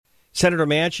Senator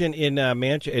Manchin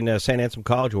in St. Anselm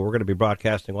College, where we're going to be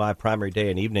broadcasting live primary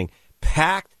day and evening.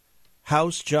 Packed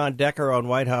house. John Decker on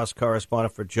White House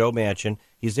correspondent for Joe Manchin.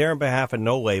 He's there on behalf of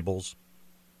No Labels.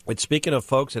 But speaking of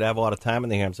folks that have a lot of time in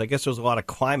their hands, I guess there was a lot of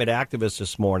climate activists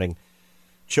this morning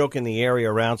choking the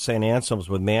area around St. Anselm's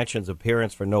with Manchin's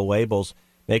appearance for No Labels,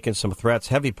 making some threats.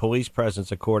 Heavy police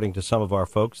presence, according to some of our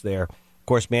folks there. Of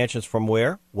course, Manchin's from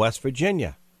where? West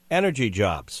Virginia. Energy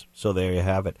jobs. So there you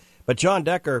have it. But John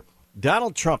Decker,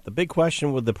 Donald Trump, the big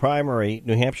question with the primary,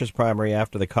 New Hampshire's primary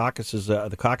after the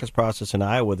caucus process in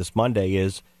Iowa this Monday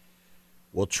is,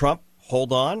 will Trump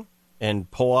hold on and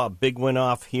pull a big win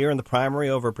off here in the primary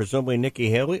over presumably Nikki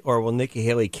Haley, or will Nikki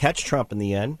Haley catch Trump in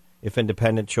the end if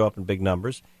independents show up in big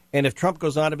numbers? And if Trump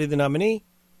goes on to be the nominee,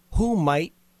 who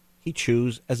might he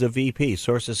choose as a VP?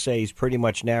 Sources say he's pretty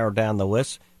much narrowed down the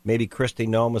list. Maybe Kristi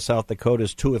Noem of South Dakota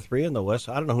is 2 or 3 on the list.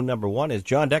 I don't know who number 1 is.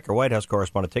 John Decker, White House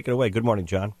correspondent. Take it away. Good morning,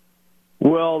 John.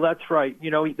 Well, that's right.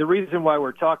 You know, the reason why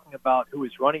we're talking about who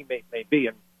his running mate may be,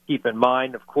 and keep in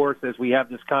mind, of course, as we have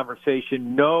this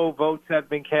conversation, no votes have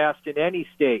been cast in any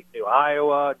state, New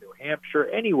Iowa, New Hampshire,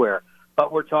 anywhere.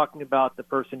 But we're talking about the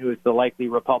person who is the likely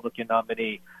Republican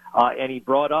nominee. And he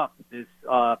brought up this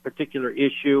particular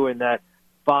issue in that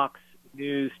Fox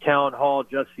News town hall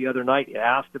just the other night. He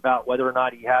asked about whether or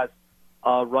not he has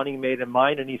a running mate in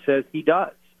mind, and he says he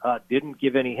does. Didn't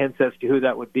give any hints as to who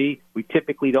that would be. We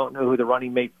typically don't know who the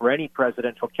running mate for any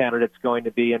presidential candidate's going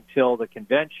to be until the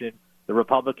convention. The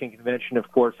Republican convention,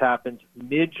 of course, happens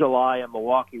mid-July in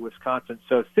Milwaukee, Wisconsin,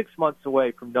 so 6 months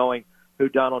away from knowing who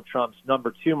Donald Trump's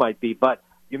number 2 might be. But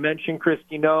you mentioned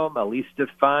Kristi Noem, Elise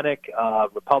Stefanik,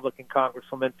 Republican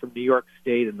congresswoman from New York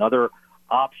State, another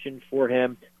option for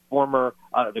him.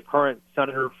 The current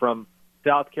senator from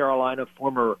South Carolina,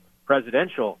 former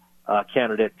presidential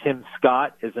candidate Tim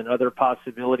Scott is another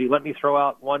possibility. Let me throw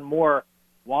out one more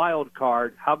wild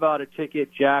card. How about a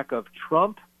ticket, Jack, of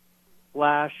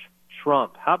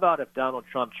Trump/Trump? How about if Donald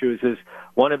Trump chooses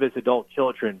one of his adult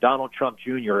children, Donald Trump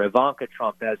Jr., Ivanka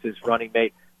Trump, as his running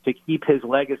mate to keep his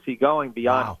legacy going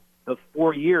beyond the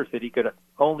 4 years that he could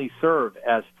only serve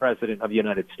as president of the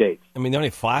United States? I mean, the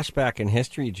only flashback in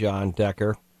history, John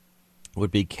Decker, would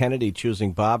be Kennedy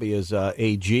choosing Bobby as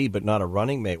AG, but not a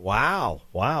running mate. Wow.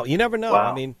 You never know.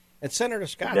 Wow. I mean, and Senator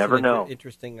Scott's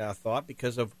interesting thought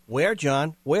because of where,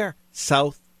 John? Where?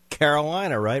 South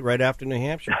Carolina, right? Right after New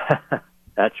Hampshire.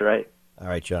 That's right. All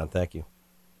right, John, thank you.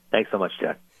 Thanks so much,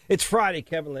 Jack. It's Friday.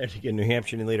 Kevin Landrigan, New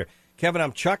Hampshire leader. Kevin,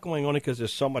 I'm chuckling only because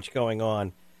there's so much going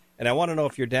on, and I want to know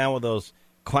if you're down with those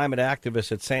climate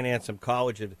activists at St. Anselm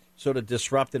College that sort of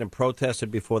disrupted and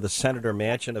protested before the Senator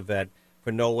Manchin event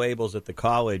for No Labels at the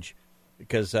college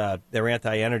because they're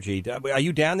anti-energy. Are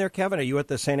you down there, Kevin? Are you at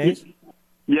the St. A's?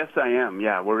 Yes, I am.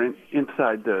 Yeah, we're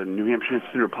inside the New Hampshire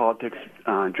Institute of Politics.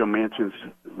 Joe Manchin's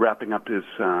wrapping up his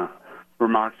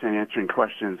remarks and answering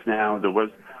questions now. There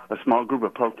was a small group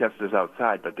of protesters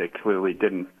outside, but they clearly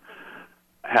didn't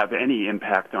have any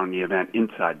impact on the event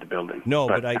inside the building. No,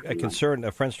 but I concerned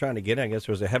a friend's trying to get in. I guess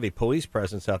there was a heavy police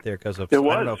presence out there because of, I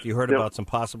don't know if you heard about some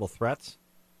possible threats.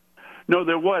 No,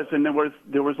 there was, and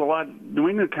there was a lot. New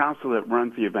England Council that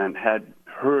runs the event had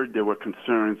heard there were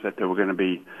concerns that there were going to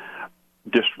be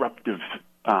disruptive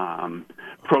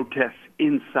protests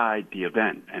inside the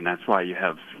event, and that's why you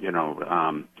have,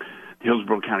 the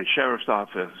Hillsborough County Sheriff's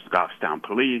Office, Goffstown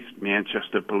Police,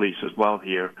 Manchester Police as well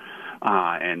here,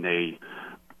 and they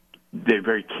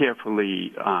very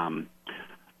carefully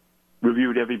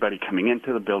reviewed everybody coming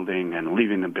into the building and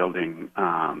leaving the building,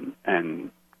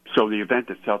 and so the event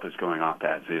itself is going off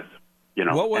as is,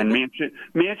 And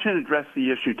Manchin addressed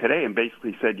the issue today and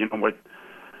basically said,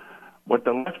 what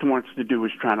the left wants to do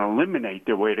is try to eliminate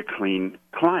their way to clean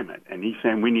climate. And he's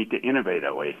saying we need to innovate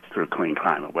our way through clean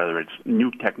climate, whether it's new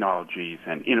technologies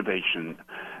and innovation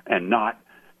and not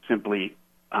simply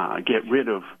get rid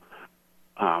of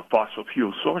fossil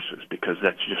fuel sources because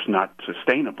that's just not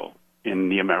sustainable in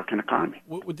the American economy.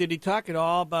 Did he talk at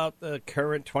all about the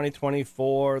current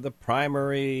 2024, the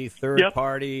primary, third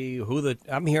party?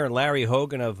 I'm hearing Larry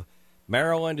Hogan of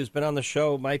Maryland, who's been on the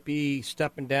show, might be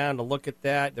stepping down to look at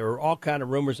that. There are all kind of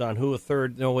rumors on who a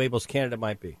third No Labels candidate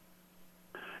might be.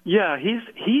 Yeah, his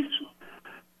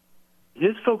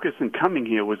focus in coming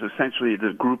here was essentially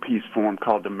the group he's formed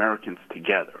called Americans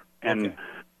Together. And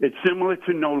it's similar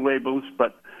to No Labels,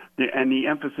 but the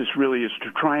emphasis really is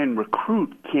to try and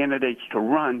recruit candidates to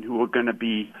run who are going to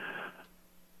be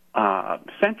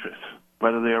centrists,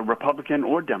 whether they're Republican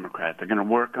or Democrat. They're going to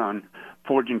work on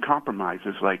forging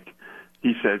compromises like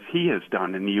he says he has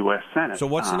done in the U.S. Senate. So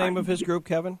what's the name of his group,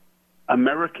 Kevin?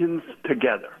 Americans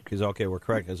Together. Because, okay, we're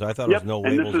correct. Because I thought it was no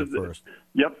labels at first.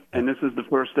 Yep, and this is the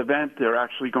first event. They're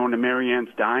actually going to Marianne's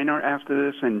Diner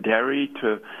after this in Derry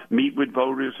to meet with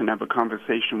voters and have a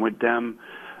conversation with them.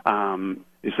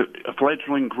 It's a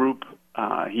fledgling group.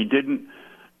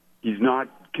 He's not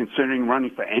considering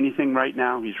running for anything right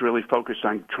now. He's really focused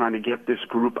on trying to get this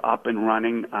group up and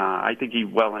running. I think he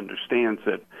well understands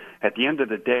that at the end of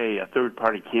the day, a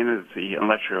third-party candidacy,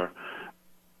 unless you're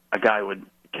a guy with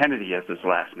Kennedy as his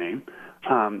last name,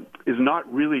 is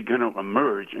not really going to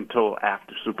emerge until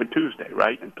after Super Tuesday,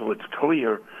 right? Until it's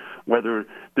clear whether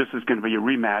this is going to be a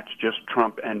rematch, just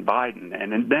Trump and Biden.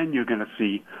 And then you're going to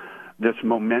see this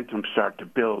momentum start to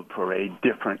build for a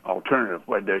different alternative,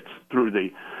 whether it's through the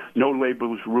no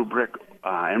labels rubric,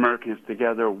 Americans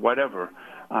Together, whatever.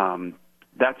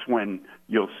 That's when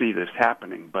you'll see this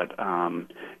happening. But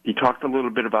he talked a little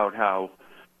bit about how,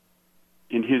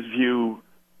 in his view,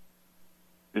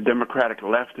 the Democratic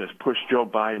left has pushed Joe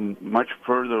Biden much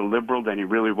further liberal than he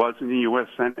really was in the U.S.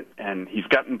 Senate, and he's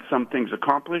gotten some things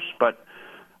accomplished, but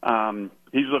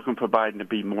he's looking for Biden to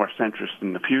be more centrist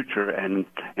in the future, and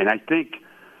I think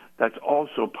that's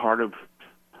also part of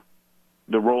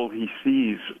the role he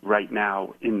sees right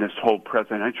now in this whole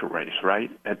presidential race, right?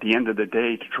 At the end of the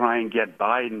day, to try and get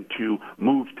Biden to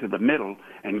move to the middle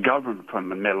and govern from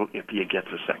the middle if he gets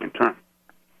a second term.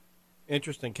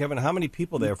 Interesting. Kevin, how many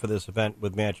people there for this event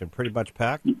with Manchin? Pretty much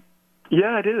packed?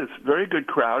 Yeah, it is. Very good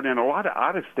crowd, and a lot of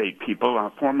out-of-state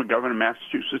people. Former governor of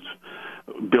Massachusetts,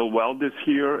 Bill Weld, is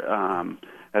here,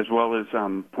 as well as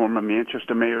former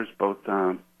Manchester mayors, both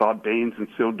Bob Baines and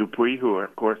Sil Dupuis, who are,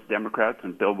 of course, Democrats,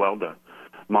 and Bill Weld, a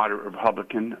moderate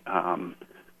Republican.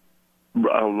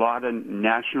 A lot of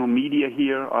national media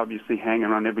here, obviously hanging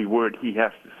on every word he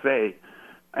has to say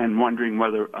and wondering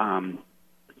whether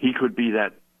he could be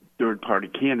that third-party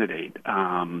candidate.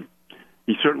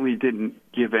 He certainly didn't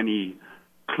give any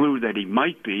clue that he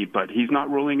might be, but he's not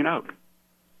ruling it out.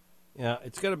 Yeah,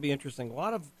 it's going to be interesting. A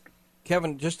lot of,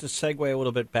 Kevin, just to segue a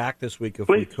little bit back this week, if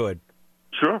Please. we could.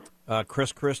 Sure.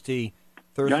 Chris Christie,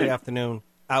 Thursday afternoon,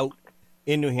 out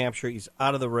in New Hampshire. He's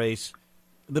out of the race.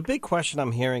 The big question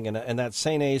I'm hearing, and that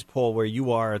St. A's poll where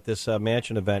you are at this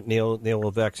Manchin event, Neil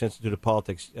Levesque's Institute of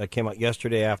Politics, came out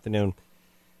yesterday afternoon,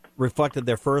 reflected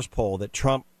their first poll that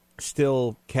Trump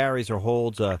still carries or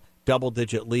holds a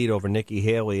double-digit lead over Nikki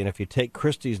Haley. And if you take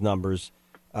Christie's numbers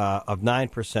of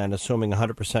 9%, assuming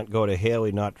 100% go to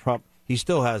Haley, not Trump, he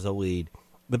still has a lead.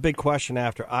 The big question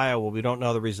after Iowa, we don't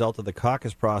know the result of the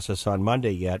caucus process on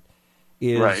Monday yet,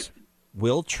 is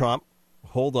will Trump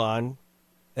hold on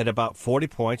at about 40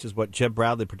 points, is what Jeb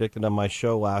Bradley predicted on my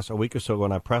show a week or so ago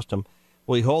when I pressed him.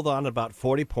 Will he hold on at about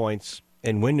 40 points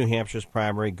and win New Hampshire's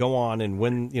primary, go on and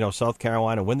win, South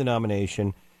Carolina, win the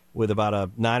nomination with about a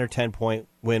 9 or 10 point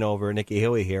win over Nikki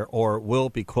Haley here, or will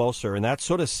it be closer? And that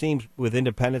sort of seems, with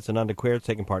independents and undeclared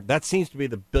taking part, that seems to be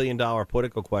the billion-dollar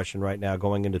political question right now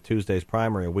going into Tuesday's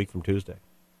primary, a week from Tuesday.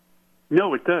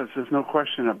 No, it does. There's no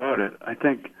question about it. I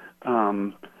think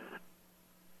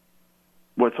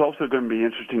what's also going to be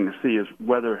interesting to see is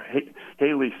whether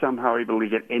Haley's somehow able to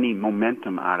get any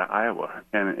momentum out of Iowa.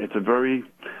 And it's a very,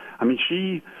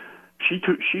 she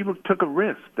took a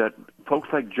risk that folks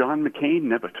like John McCain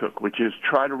never took, which is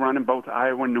try to run in both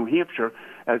Iowa and New Hampshire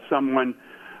as someone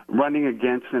running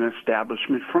against an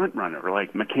establishment frontrunner,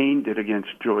 like McCain did against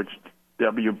George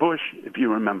W. Bush, if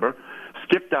you remember.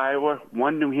 Skipped Iowa,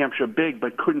 won New Hampshire big,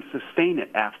 but couldn't sustain it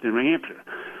after New Hampshire.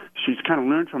 She's kind of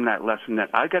learned from that lesson that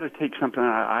I got to take something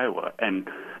out of Iowa, and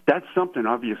that something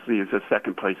obviously is a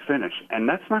second-place finish. And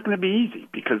that's not going to be easy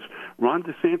because Ron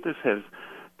DeSantis has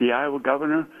the Iowa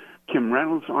governor, Kim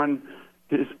Reynolds, on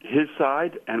his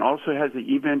side, and also has the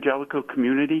evangelical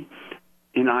community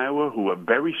in Iowa who are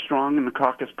very strong in the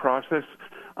caucus process.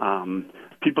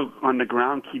 People on the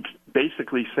ground keep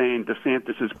basically saying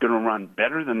DeSantis is going to run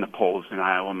better than the polls in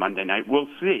Iowa Monday night. We'll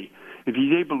see. If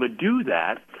he's able to do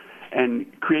that and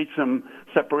create some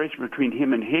separation between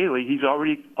him and Haley, he's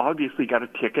already obviously got a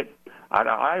ticket out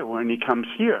of Iowa, and he comes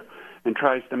here and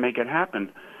tries to make it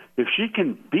happen. If she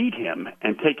can beat him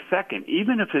and take second,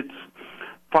 even if it's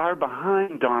far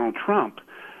behind Donald Trump,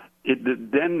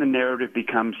 then the narrative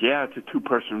becomes, it's a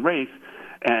two-person race,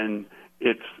 and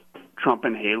it's Trump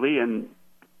and Haley, and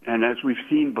as we've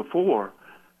seen before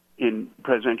in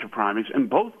presidential primaries in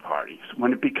both parties,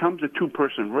 when it becomes a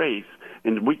two-person race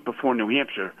in the week before New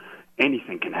Hampshire,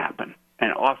 anything can happen,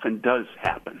 and often does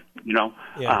happen,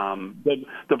 Yeah.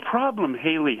 The problem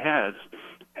Haley has,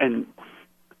 and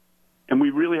we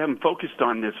really haven't focused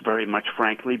on this very much,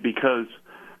 frankly, because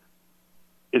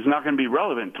it's not going to be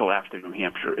relevant until after New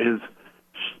Hampshire, is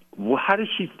how does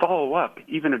she follow up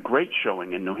even a great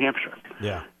showing in New Hampshire?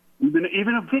 Yeah. Even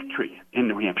a victory in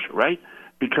New Hampshire, right?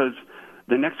 Because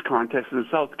the next contest is in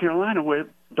South Carolina, where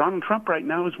Donald Trump right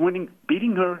now is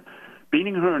beating her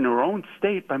in her own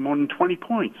state by more than 20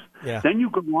 points. Yeah. Then you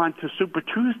go on to Super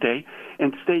Tuesday,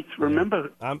 and states,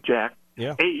 remember, Jack,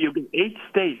 yeah. you get 8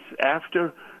 states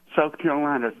after South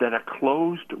Carolina that are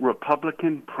closed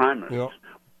Republican primaries. Yep.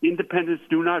 Independents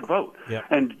do not vote. Yep.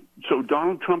 And so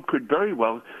Donald Trump could very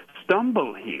well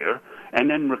stumble here and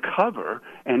then recover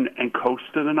and coast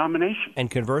to the nomination. And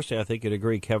conversely, I think you'd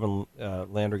agree, Kevin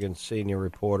Landrigan, senior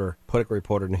reporter, political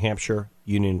reporter, New Hampshire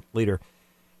union leader,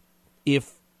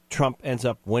 if Trump ends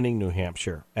up winning New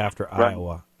Hampshire after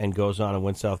Iowa and goes on and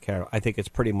wins South Carolina, I think it's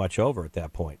pretty much over at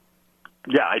that point.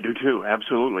 Yeah, I do too,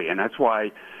 absolutely. And that's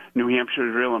why New Hampshire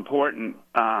is real important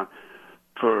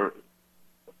for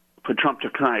Trump to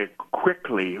kind of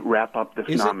quickly wrap up this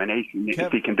nomination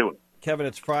if he can do it. Kevin,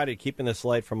 it's Friday, keeping this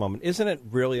light for a moment. Isn't it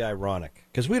really ironic?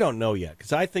 Because we don't know yet.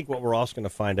 Because I think what we're also going to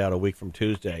find out a week from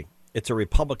Tuesday, it's a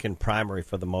Republican primary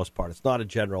for the most part. It's not a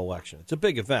general election. It's a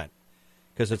big event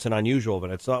because it's an unusual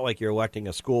event. It's not like you're electing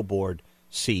a school board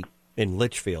seat in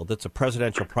Litchfield. It's a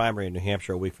presidential primary in New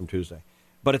Hampshire a week from Tuesday.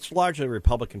 But it's largely a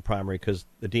Republican primary because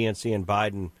the DNC and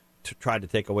Biden tried to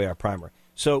take away our primary.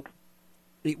 So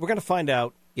we're going to find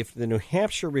out if the New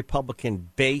Hampshire Republican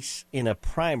base in a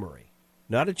primary,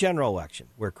 not a general election,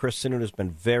 where Chris Sununu has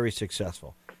been very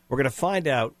successful. We're going to find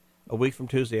out a week from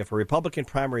Tuesday if a Republican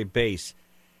primary base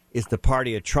is the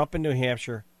party of Trump in New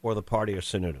Hampshire or the party of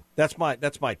Sununu. That's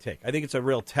my take. I think it's a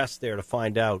real test there to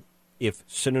find out if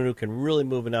Sununu can really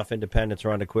move enough independents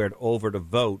or undeclared over to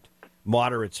vote,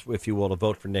 moderates, if you will, to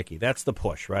vote for Nikki. That's the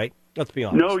push, right? Let's be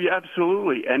honest. No, yeah,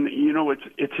 absolutely. And,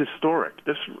 it's historic.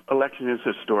 This election is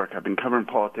historic. I've been covering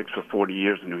politics for 40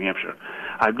 years in New Hampshire.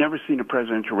 I've never seen a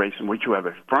presidential race in which you have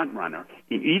a front runner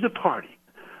in either party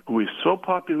who is so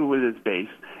popular with his base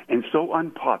and so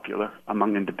unpopular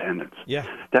among independents. Yeah.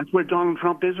 That's where Donald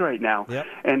Trump is right now. Yep.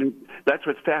 And that's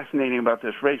what's fascinating about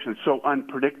this race and so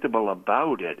unpredictable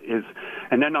about it is,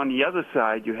 and then on the other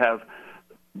side you have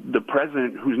the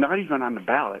president who's not even on the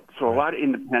ballot. So a lot of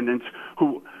independents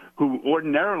who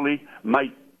ordinarily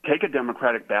might take a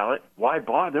Democratic ballot, why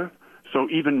bother? So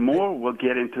even more will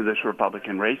get into this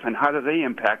Republican race, and how do they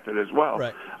impact it as well?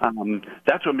 Right.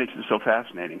 That's what makes it so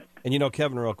fascinating. And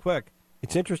Kevin, real quick,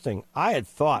 it's interesting. I had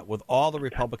thought with all the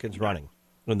Republicans running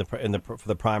for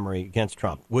the primary against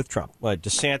Trump, with Trump,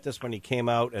 DeSantis when he came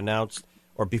out announced,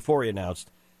 or before he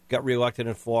announced, got reelected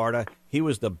in Florida. He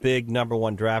was the big number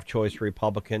one draft choice for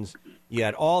Republicans. You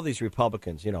had all these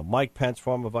Republicans, Mike Pence,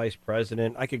 former vice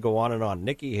president. I could go on and on.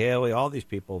 Nikki Haley, all these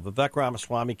people. Vivek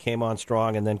Ramaswamy came on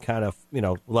strong and then kind of,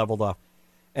 leveled off.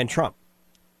 And Trump.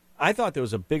 I thought there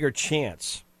was a bigger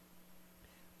chance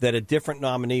that a different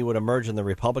nominee would emerge on the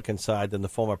Republican side than the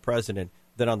former president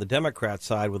than on the Democrat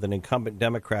side with an incumbent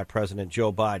Democrat president,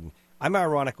 Joe Biden. I'm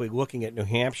ironically looking at New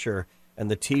Hampshire and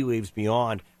the tea leaves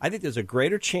beyond. I think there's a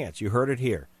greater chance, you heard it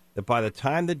here, that by the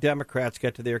time the Democrats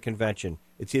get to their convention,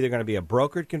 it's either going to be a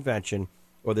brokered convention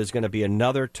or there's going to be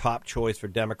another top choice for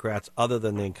Democrats other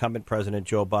than the incumbent president,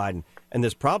 Joe Biden. And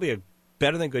there's probably a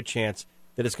better than good chance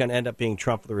that it's going to end up being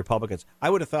Trump for the Republicans. I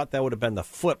would have thought that would have been the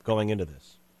flip going into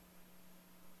this.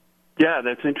 Yeah,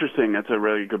 that's interesting. That's a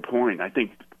really good point. I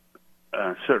think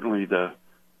certainly the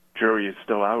jury is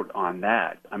still out on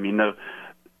that. I mean,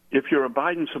 if you're a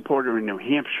Biden supporter in New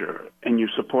Hampshire and you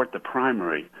support the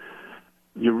primary,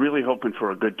 you're really hoping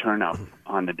for a good turnout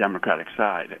on the Democratic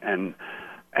side. And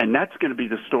that's going to be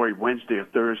the story Wednesday or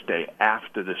Thursday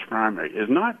after this primary. Is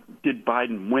not did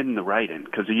Biden win the write-in,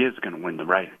 because he is going to win the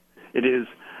write-in. It is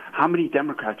how many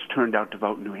Democrats turned out to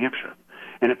vote in New Hampshire.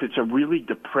 And if it's a really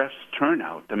depressed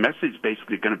turnout, the message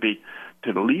basically going to be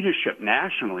to the leadership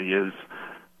nationally is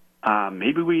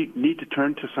maybe we need to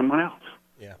turn to someone else.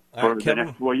 Yeah. For the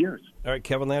next 4 years. All right,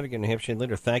 Kevin Landrigan, New Hampshire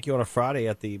leader. Thank you on a Friday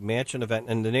at the Mansion event.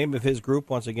 And the name of his group,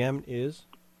 once again, is?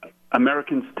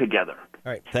 Americans Together.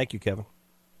 All right. Thank you, Kevin.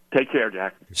 Take care,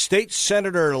 Jack. State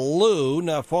Senator Lou,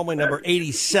 formerly number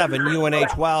 87,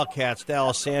 UNH Wildcats,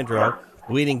 D'Alessandro,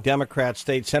 leading Democrat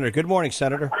state senator. Good morning,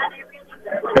 Senator.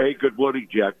 Hey, good morning,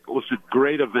 Jack. Listen,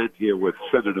 great event here with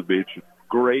Senator Manchin.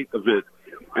 Great event.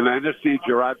 And I understand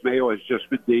Gerard Mayo has just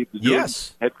been named the new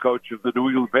head coach of the New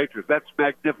England Patriots. That's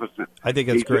magnificent. I think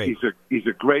that's great. He's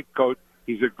a great coach.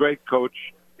 He's a great coach,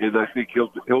 and I think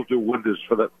he'll do wonders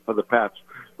for the Pats.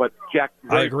 But Jack,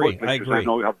 I agree. I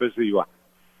know how busy you are.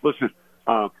 Listen,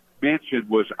 Manchin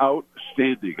was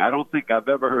outstanding. I don't think I've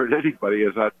ever heard anybody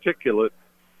as articulate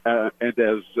and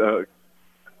as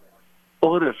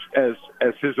honest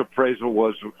as his appraisal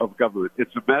was of government.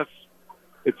 It's a mess.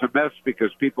 it's a mess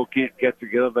because people can't get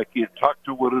together. They can't talk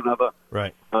to one another.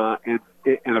 Right. And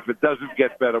if it doesn't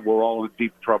get better, we're all in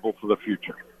deep trouble for the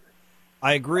future.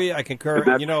 I agree. I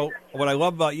concur. You know, what I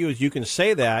love about you is you can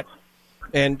say that,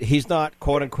 and he's not,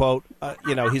 quote unquote,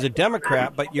 he's a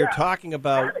Democrat, but you're talking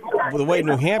about the way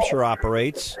New Hampshire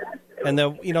operates and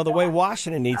the way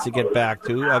Washington needs to get back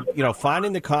to,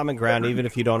 finding the common ground, even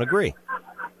if you don't agree.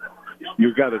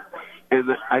 You got it. And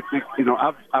I think,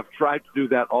 I've tried to do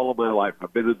that all of my life.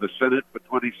 I've been in the Senate for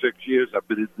 26 years. I've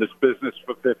been in this business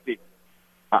for 50.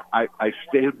 I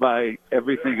stand by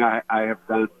everything I have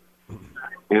done.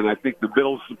 And I think the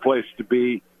middle's the place to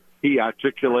be. He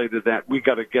articulated that. We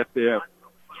got to get there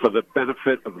for the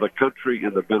benefit of the country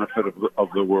and the benefit of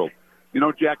the world.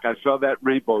 Jack, I saw that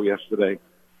rainbow yesterday.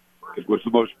 It was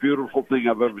the most beautiful thing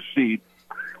I've ever seen.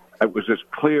 It was as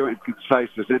clear and concise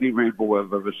as any rainbow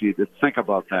I've ever seen. And think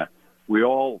about that. We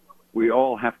all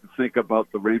have to think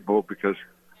about the rainbow because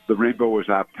the rainbow is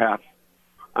our path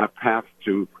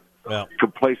to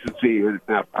complacency and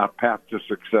our path to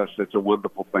success. It's a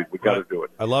wonderful thing. We got to do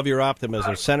it. I love your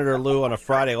optimism. Senator Lou, on a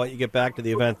Friday, I'll let you get back to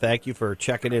the event. Thank you for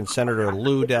checking in, Senator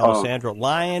Lou D'Alessandro,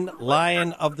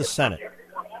 Lion of the Senate.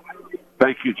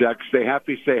 Thank you, Jack. Stay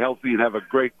happy, stay healthy, and have a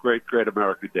great, great, great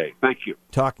American Day. Thank you.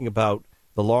 Talking about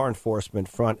the law enforcement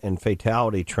front and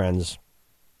fatality trends,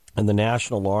 and the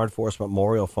National Law Enforcement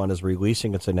Memorial Fund is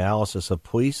releasing its analysis of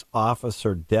police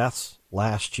officer deaths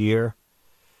last year.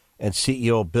 And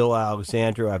CEO Bill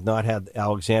Alexander, I've not had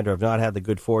the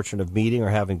good fortune of meeting or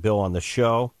having Bill on the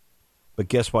show. But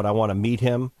guess what? I want to meet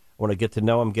him. I want to get to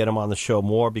know him, get him on the show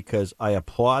more because I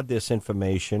applaud this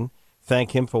information.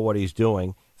 Thank him for what he's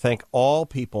doing. Thank all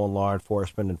people in law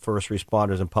enforcement and first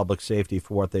responders and public safety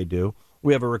for what they do.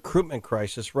 We have a recruitment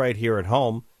crisis right here at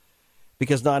home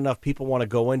because not enough people want to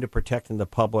go into protecting the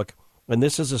public. And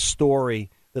this is a story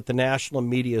that the national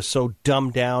media is so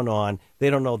dumbed down on, they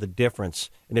don't know the difference.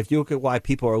 And if you look at why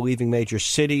people are leaving major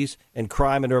cities and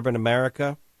crime in urban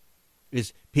America,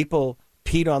 is people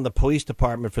peed on the police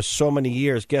department for so many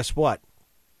years. Guess what?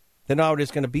 They're not always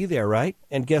going to be there, right?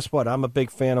 And guess what? I'm a big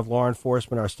fan of law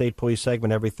enforcement, our state police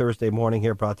segment every Thursday morning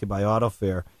here, brought to you by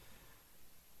AutoFair.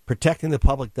 Protecting the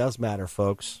public does matter,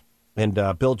 folks. And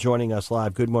Bill joining us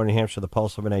live. Good morning, New Hampshire, the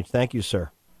Pulse of an Age. Thank you,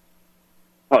 sir.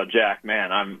 Oh, Jack,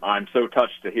 man, I'm so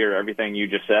touched to hear everything you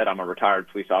just said. I'm a retired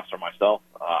police officer myself.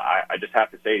 I just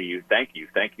have to say to you, thank you.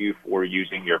 Thank you for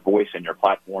using your voice and your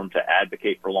platform to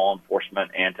advocate for law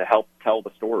enforcement and to help tell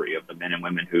the story of the men and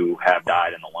women who have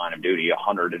died in the line of duty,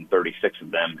 136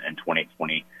 of them in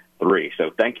 2023.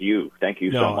 So thank you. Thank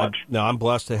you so much. I'm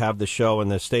blessed to have the show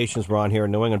and the stations we're on here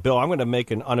in New England. Bill, I'm going to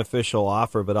make an unofficial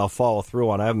offer, but I'll follow through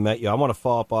on. I haven't met you. I want to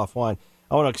follow up offline.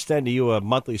 I want to extend to you a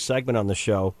monthly segment on the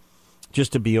show,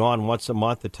 just to be on once a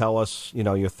month to tell us,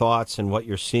 your thoughts and what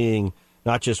you're seeing,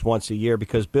 not just once a year.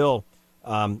 Because, Bill,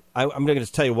 I'm going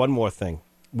to tell you one more thing.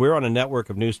 We're on a network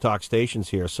of news talk stations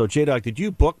here. So, J-Dog, did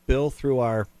you book Bill through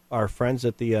our friends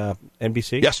at the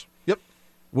NBC? Yes. Yep.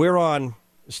 We're on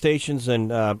stations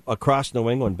across New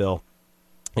England, Bill.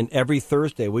 And every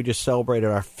Thursday, we just celebrated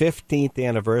our 15th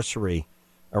anniversary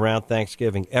around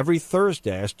Thanksgiving. Every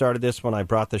Thursday, I started this when I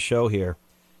brought the show here.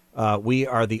 We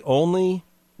are the only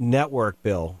network,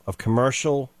 Bill, of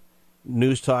commercial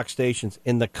news talk stations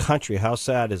in the country. How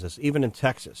sad is this? Even in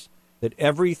Texas, that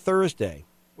every Thursday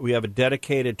we have a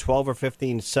dedicated 12 or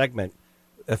 15 segment,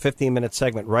 a 15-minute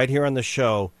segment right here on the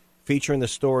show featuring the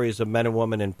stories of men and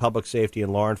women in public safety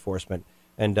and law enforcement.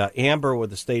 And Amber with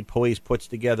the state police puts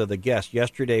together the guests.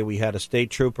 Yesterday we had a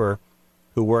state trooper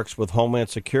who works with Homeland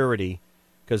Security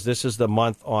because this is the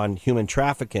month on human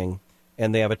trafficking,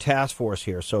 and they have a task force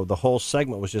here. So the whole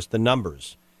segment was just the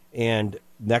numbers. And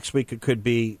next week it could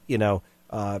be,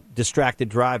 distracted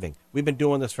driving. We've been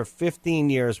doing this for 15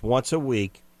 years, once a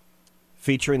week,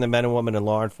 featuring the men and women in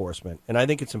law enforcement. And I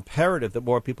think it's imperative that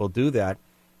more people do that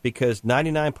because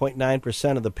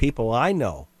 99.9% of the people I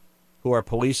know who are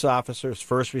police officers,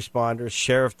 first responders,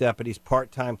 sheriff deputies,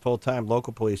 part-time, full-time,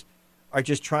 local police, are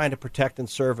just trying to protect and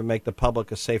serve and make the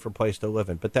public a safer place to live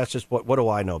in. But that's just what do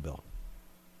I know, Bill?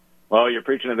 Well, you're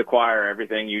preaching to the choir.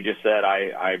 Everything you just said,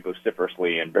 I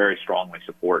vociferously and very strongly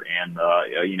support and,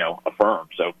 affirm.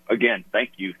 So, again,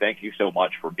 thank you. Thank you so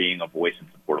much for being a voice in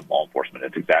support of law enforcement.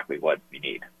 It's exactly what we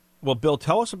need. Well, Bill,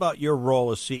 tell us about your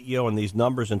role as CEO and these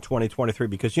numbers in 2023,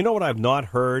 because you know what I've not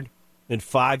heard in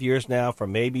 5 years now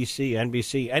from ABC,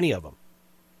 NBC, any of them?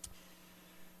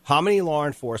 How many law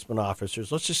enforcement officers,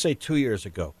 let's just say 2 years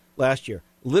ago, last year,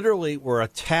 literally were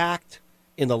attacked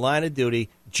in the line of duty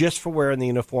just for wearing the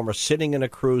uniform or sitting in a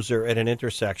cruiser at an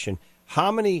intersection?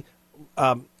 How many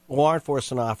law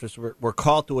enforcement officers were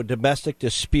called to a domestic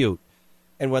dispute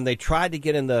and when they tried to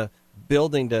get in the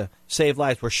building to save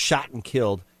lives, were shot and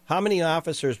killed. How many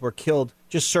officers were killed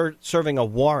just serving a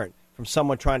warrant from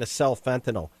someone trying to sell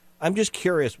fentanyl? I'm just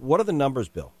curious, what are the numbers,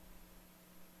 Bill?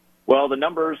 Well, the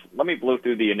numbers, let me blow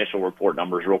through the initial report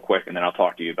numbers real quick, and then I'll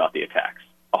talk to you about the attacks.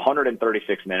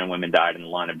 136 men and women died in the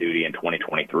line of duty in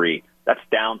 2023. That's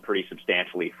down pretty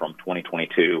substantially from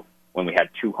 2022, when we had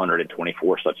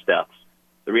 224 such deaths.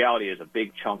 The reality is a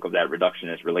big chunk of that reduction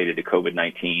is related to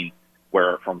COVID-19,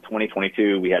 where from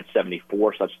 2022 we had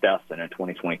 74 such deaths, and in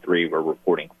 2023 we're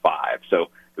reporting 5. So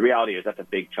the reality is that's a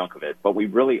big chunk of it. But we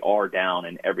really are down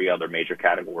in every other major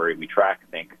category we track,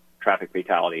 I think, traffic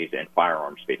fatalities and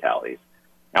firearms fatalities.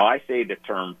 Now, I say the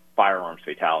term firearms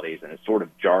fatalities, and it's sort of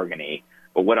jargony,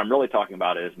 but what I'm really talking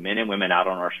about is men and women out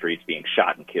on our streets being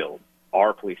shot and killed,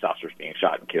 our police officers being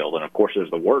shot and killed, and, of course, there's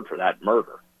the word for that,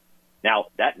 murder. Now,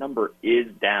 that number is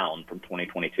down from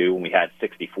 2022 when we had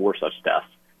 64 such deaths,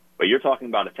 but you're talking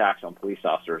about attacks on police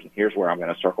officers, and here's where I'm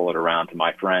going to circle it around to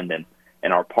my friend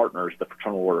and our partners, the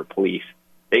Fraternal Order of Police.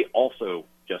 They also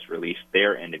just released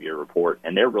their end-of-year report,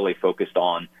 and they're really focused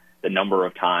on the number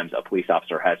of times a police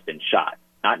officer has been shot.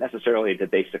 Not necessarily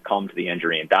that they succumb to the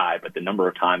injury and die, but the number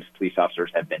of times police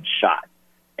officers have been shot.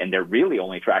 And they're really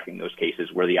only tracking those cases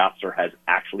where the officer has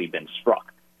actually been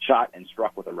shot and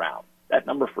struck with a round. That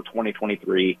number for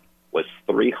 2023 was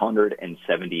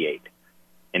 378.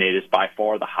 And it is by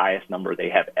far the highest number they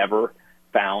have ever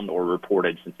found or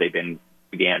reported since they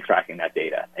began tracking that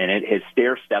data. And it has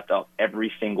stair-stepped up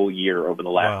every single year over the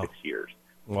last 6 years.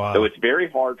 Wow. So it's very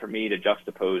hard for me to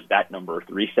juxtapose that number,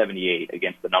 378,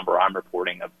 against the number I'm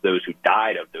reporting of those who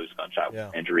died of those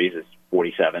gunshot injuries is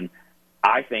 47.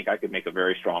 I think I could make a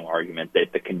very strong argument that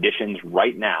the conditions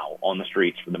right now on the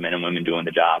streets for the men and women doing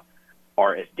the job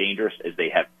are as dangerous as they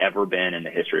have ever been in the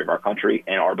history of our country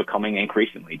and are becoming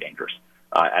increasingly dangerous.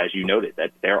 As you noted,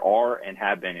 that there are and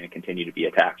have been and continue to be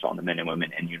attacks on the men and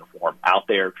women in uniform out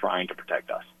there trying to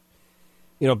protect us.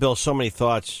 You know, Bill, so many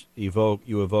thoughts you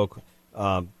evoke.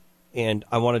 And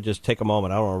I want to just take a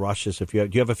moment. I don't want to rush this. Do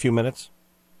you have a few minutes?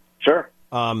 Sure.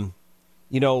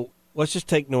 Let's just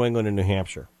take New England and New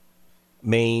Hampshire,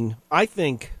 Maine. I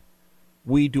think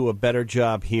we do a better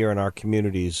job here in our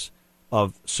communities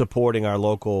of supporting our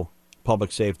local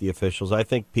public safety officials. I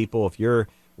think people, if you're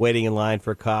waiting in line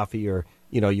for coffee or,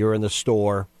 you're in the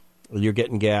store or you're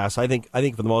getting gas, I think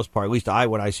for the most part, at least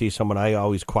when I see someone, I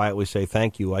always quietly say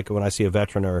thank you. Like when I see a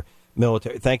veteran or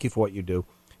military, thank you for what you do.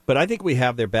 But I think we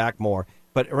have their back more.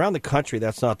 But around the country,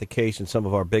 that's not the case in some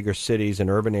of our bigger cities and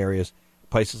urban areas,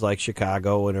 places like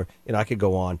Chicago, and I could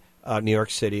go on, New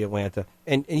York City, Atlanta.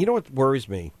 And you know what worries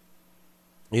me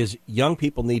is young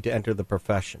people need to enter the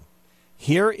profession.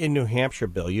 Here in New Hampshire,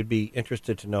 Bill, you'd be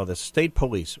interested to know this. State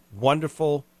police,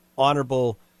 wonderful,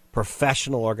 honorable,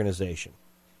 professional organization.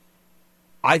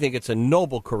 I think it's a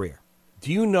noble career.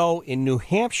 Do you know in New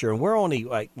Hampshire, and we're only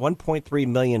like 1.3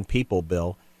 million people,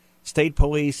 Bill, state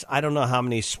police, I don't know how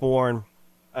many sworn.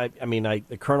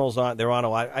 The colonels they're on a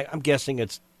lot. I'm guessing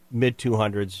it's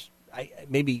mid-200s.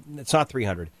 Maybe it's not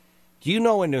 300. Do you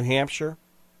know in New Hampshire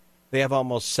they have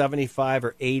almost 75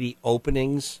 or 80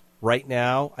 openings right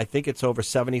now? I think it's over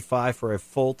 75 for a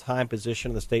full-time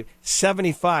position in the state.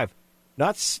 75.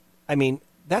 That's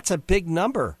a big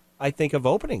number, I think, of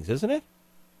openings, isn't it?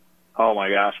 Oh, my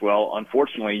gosh. Well,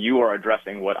 unfortunately, you are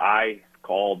addressing what I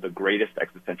call the greatest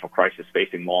existential crisis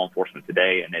facing law enforcement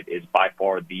today, and it is by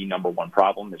far the number one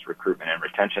problem is recruitment and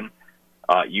retention.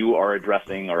 You are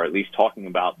addressing, or at least talking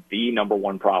about, the number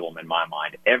one problem in my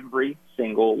mind. Every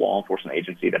single law enforcement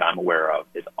agency that I'm aware of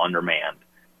is undermanned.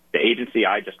 The agency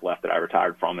I just left that I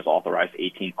retired from is authorized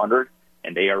 1,800,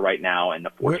 and they are right now in the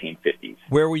 1450s.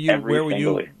 Where were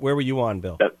you on,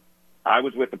 Bill? I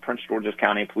was with the Prince George's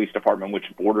County Police Department, which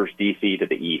borders D.C. to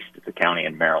the east. It's a county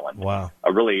in Maryland. Wow.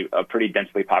 A pretty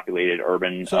densely populated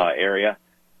urban area.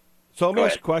 So let me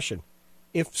ask you a question.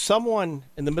 If someone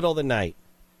in the middle of the night,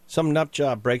 some nut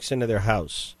job breaks into their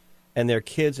house and their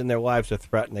kids and their wives are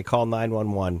threatened, they call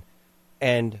 911,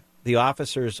 and the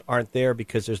officers aren't there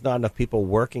because there's not enough people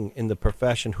working in the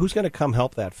profession, who's going to come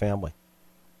help that family?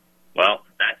 Well,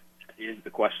 that is the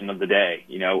question of the day.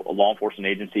 Law enforcement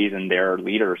agencies and their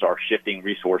leaders are shifting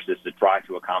resources to try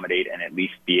to accommodate and at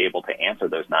least be able to answer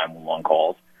those 911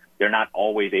 calls. They're not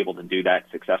always able to do that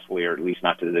successfully, or at least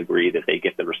not to the degree that they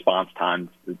get the response time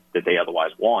that they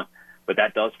otherwise want. But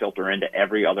that does filter into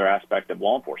every other aspect of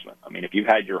law enforcement. If you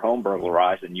had your home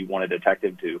burglarized and you want a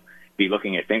detective to be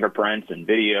looking at fingerprints and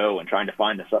video and trying to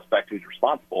find the suspect who's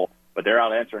responsible, but they're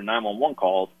out answering 911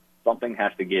 calls, something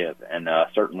has to give. And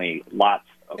certainly lots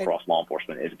across law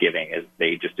enforcement is giving, as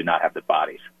they just do not have the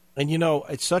bodies. And,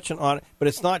 it's such an honor. But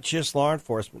it's not just law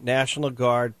enforcement, National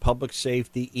Guard, public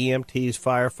safety, EMTs,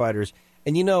 firefighters.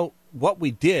 And, what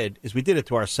we did is we did it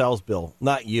to ourselves, Bill,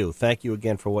 not you. Thank you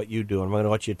again for what you do. And I'm going to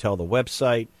let you tell the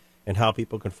website and how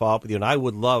people can follow up with you. And I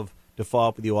would love to follow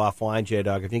up with you offline,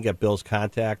 J-Dawg, if you can get Bill's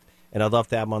contact. And I'd love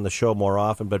to have him on the show more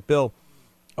often. But, Bill,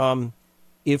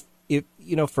 if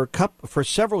for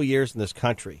several years in this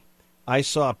country, I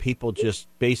saw people just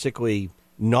basically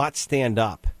not stand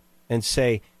up and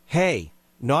say, hey,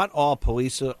 not all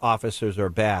police officers are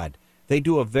bad. They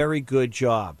do a very good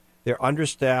job. They're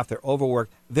understaffed. They're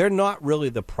overworked. They're not really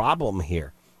the problem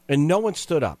here. And no one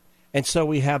stood up. And so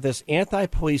we have this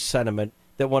anti-police sentiment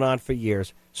that went on for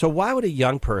years. So why would a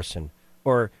young person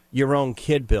or your own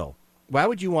kid, Bill, why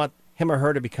would you want him or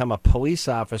her to become a police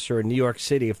officer in New York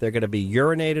City if they're going to be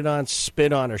urinated on,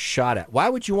 spit on, or shot at? Why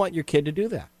would you want your kid to do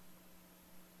that?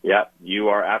 Yeah, you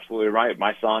are absolutely right.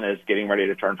 My son is getting ready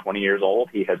to turn 20 years old.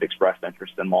 He has expressed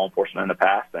interest in law enforcement in the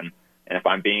past, and if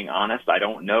I'm being honest, I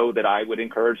don't know that I would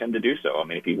encourage him to do so. I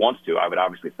mean, if he wants to, I would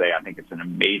obviously say I think it's an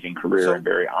amazing career and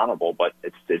very honorable, but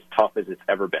it's as tough as it's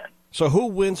ever been. So who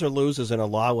wins or loses in a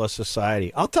lawless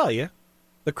society? I'll tell you,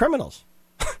 the criminals.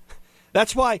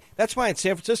 That's why in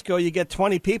San Francisco you get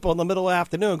 20 people in the middle of the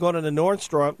afternoon going to the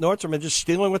Nordstrom and just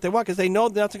stealing what they want because they know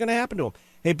nothing's going to happen to them.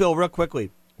 Hey, Bill, real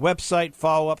quickly, website,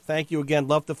 follow-up. Thank you again.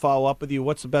 Love to follow up with you.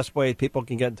 What's the best way people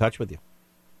can get in touch with you?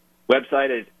 Website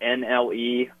is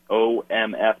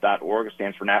NLEOMF.org. It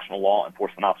stands for National Law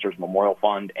Enforcement Officers Memorial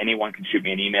Fund. Anyone can shoot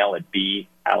me an email at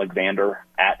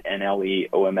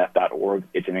balexander@NLEOMF.org.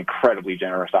 It's an incredibly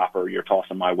generous offer you're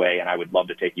tossing my way, and I would love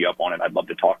to take you up on it. I'd love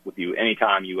to talk with you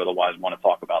anytime you otherwise want to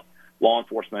talk about law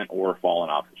enforcement or fallen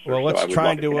officers. Well, let's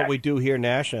try and do what we do here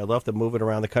nationally. I'd love to move it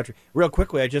around the country. Real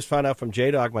quickly, I just found out from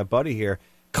J-Dawg, my buddy here,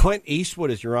 Clint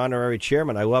Eastwood is your honorary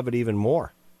chairman. I love it even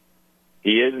more.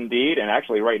 He is indeed, and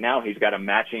actually right now he's got a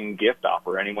matching gift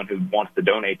offer. Anyone who wants to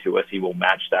donate to us, he will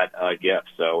match that gift.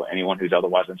 So anyone who's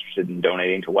otherwise interested in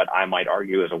donating to what I might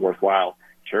argue is a worthwhile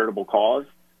charitable cause,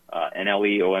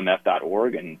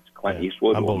 NLEOMF.org, and Clint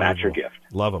Eastwood will match your gift.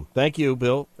 Love him. Thank you,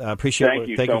 Bill. Appreciate Thank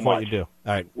you so for much. what you do. All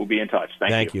right. We'll be in touch.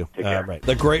 Thank you. Take care. Right.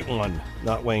 The great one,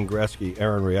 not Wayne Gretzky,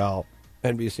 Erin Real,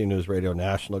 NBC News Radio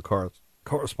National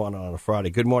Correspondent on a Friday.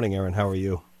 Good morning, Erin. How are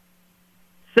you?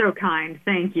 So kind.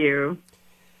 Thank you.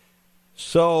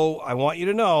 So I want you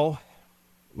to know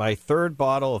my third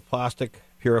bottle of plastic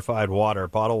purified water,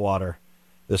 bottled water,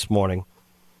 this morning,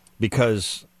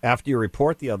 because after your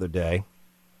report the other day,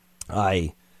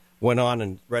 I went on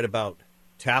and read about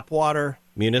tap water,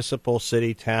 municipal,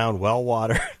 city, town, well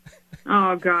water.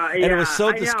 Oh, God, yeah. And it was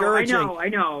so discouraging. I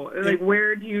know. Like,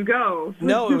 where do you go?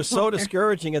 No, it was so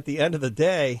discouraging at the end of the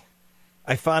day.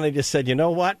 I finally just said, you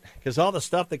know what? Because all the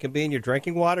stuff that can be in your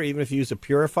drinking water, even if you use a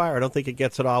purifier, I don't think it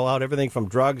gets it all out. Everything from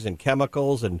drugs and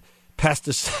chemicals and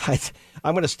pesticides.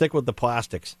 I'm going to stick with the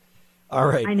plastics. All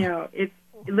right. I know.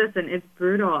 Listen, it's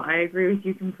brutal. I agree with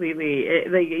you completely.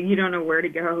 You don't know where to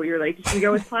go. You're like, should we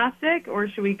go with plastic or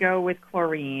should we go with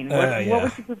chlorine? What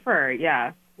would you prefer?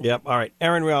 Yeah. Yep. All right.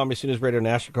 Erin Real, NBC News Radio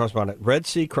National Correspondent. Red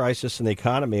Sea crisis and the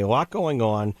economy. A lot going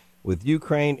on with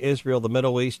Ukraine, Israel, the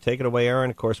Middle East. Take it away, Erin.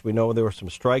 Of course, we know there were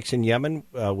some strikes in Yemen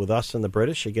with us and the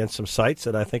British against some sites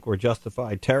that I think were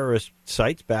justified terrorist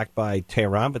sites backed by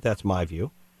Tehran, but that's my view.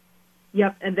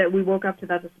 Yep, and that we woke up to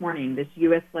that this morning, this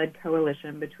U.S.-led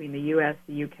coalition between the U.S.,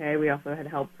 the U.K. We also had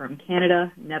help from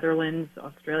Canada, Netherlands,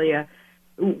 Australia.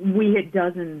 We hit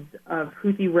dozens of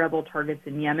Houthi rebel targets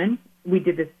in Yemen. We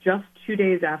did this just 2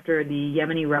 days after the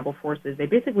Yemeni rebel forces. They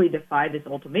basically defied this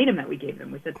ultimatum that we gave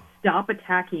them. We said, stop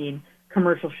attacking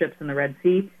commercial ships in the Red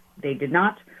Sea. They did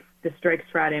not. The strikes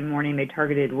Friday morning, they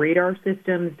targeted radar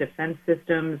systems, defense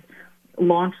systems,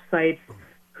 launch sites.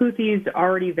 Houthis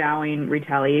already vowing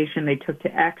retaliation. They took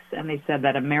to X and they said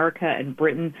that America and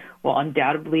Britain will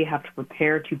undoubtedly have to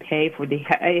prepare to pay for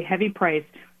a heavy price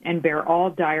and bear all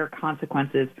dire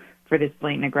consequences for this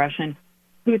blatant aggression.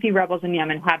 Houthi rebels in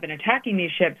Yemen have been attacking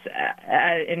these ships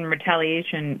in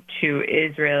retaliation to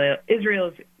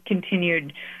Israel's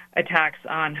continued attacks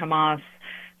on Hamas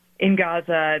in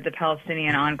Gaza, the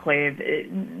Palestinian enclave.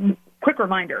 Quick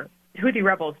reminder, Houthi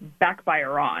rebels backed by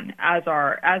Iran, as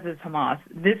is Hamas.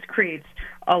 This creates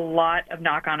a lot of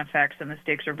knock-on effects, and the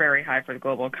stakes are very high for the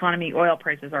global economy. Oil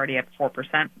prices already up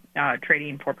 4%,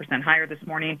 trading 4% higher this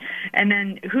morning. And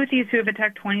then Houthis who have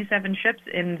attacked 27 ships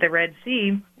in the Red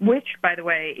Sea, which, by the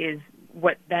way, is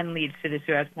what then leads to the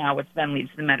Suez Canal, which then leads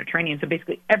to the Mediterranean. So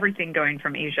basically everything going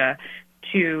from Asia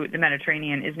to the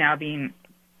Mediterranean is now being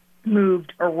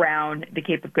moved around the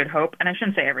Cape of Good Hope. And I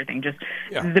shouldn't say everything, just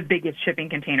the biggest shipping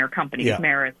container companies,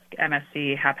 Maersk,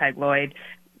 MSC, Hapag-Lloyd.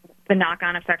 the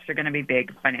knock-on effects are going to be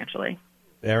big financially.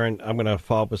 Erin, I'm going to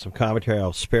follow up with some commentary.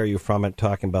 I'll spare you from it,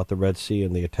 talking about the Red Sea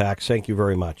and the attacks. Thank you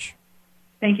very much.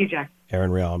 Thank you, Jack.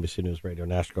 Erin Real, NBC News Radio,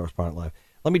 National Correspondent Live.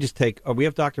 Let me just take, we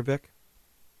have Dr. Vic?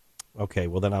 Okay,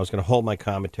 well, then I was going to hold my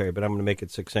commentary, but I'm going to make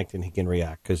it succinct and he can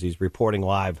react because he's reporting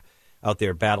live out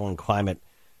there battling climate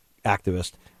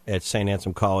activist at St.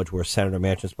 Anselm College where Senator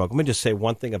Manchin spoke. Let me just say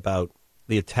one thing about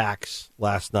the attacks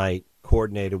last night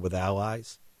coordinated with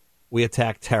allies. We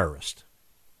attacked terrorists.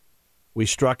 We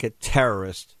struck at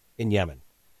terrorists in Yemen.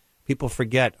 People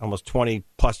forget almost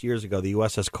 20-plus years ago the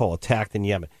USS Cole attacked in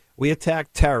Yemen. We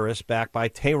attacked terrorists backed by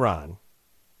Tehran,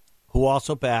 who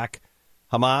also back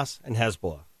Hamas and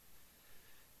Hezbollah.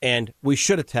 And we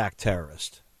should attack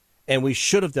terrorists. And we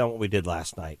should have done what we did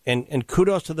last night. And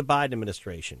kudos to the Biden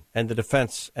administration and the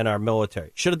defense and our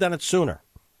military. Should have done it sooner.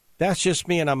 That's just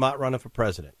me, and I'm not running for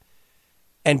president.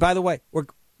 And by the way,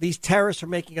 these terrorists are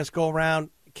making us go around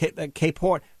Cape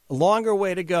Horn. A longer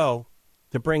way to go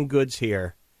to bring goods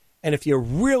here. And if you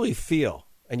really feel,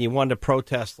 and you want to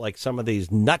protest like some of these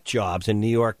nut jobs in New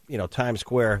York, Times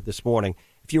Square this morning,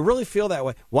 if you really feel that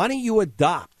way, why don't you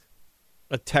adopt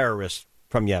a terrorist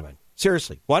from Yemen?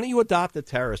 Seriously, why don't you adopt a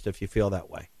terrorist if you feel that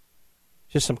way?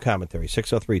 Just some commentary.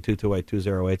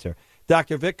 603-228-2080.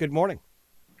 Dr. Vic, good morning.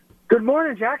 Good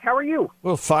morning, Jack. How are you?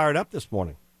 Well, fired up this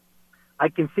morning. I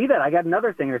can see that. I got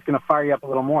another thing that's going to fire you up a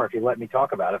little more if you let me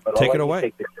talk about it. But take it away.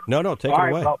 Take it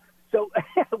away. Well, so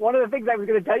one of the things I was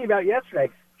going to tell you about yesterday,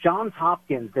 Johns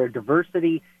Hopkins, their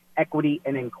diversity, equity,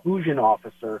 and inclusion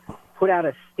officer, put out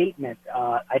a statement.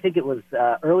 I think it was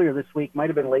earlier this week, might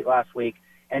have been late last week.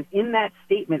 And in that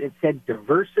statement, it said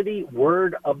diversity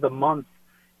word of the month.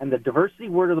 And the diversity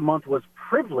word of the month was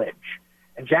privilege.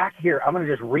 And Jack, here, I'm going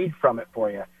to just read from it for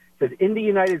you. It says, in the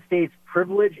United States,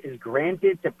 privilege is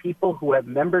granted to people who have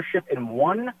membership in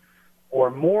one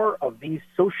or more of these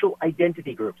social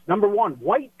identity groups. Number 1,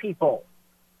 white people.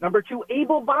 Number 2,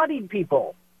 able-bodied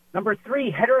people. Number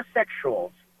 3,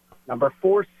 heterosexuals. Number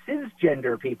 4,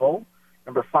 cisgender people.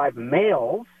 Number 5,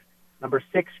 males. Number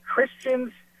 6,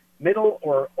 Christians. Middle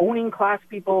or owning class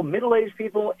people, middle-aged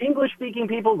people, English-speaking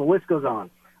people, the list goes on.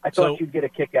 I thought you'd get a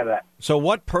kick out of that. So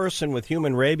what person with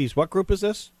human rabies, what group is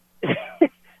this?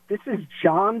 This is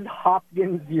Johns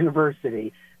Hopkins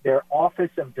University, their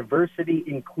Office of Diversity,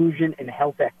 Inclusion, and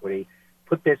Health Equity.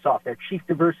 Put this off, their chief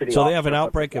diversity officer. So they have an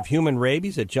outbreak of human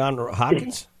rabies at Johns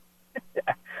Hopkins?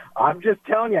 I'm just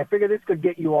telling you, I figured this could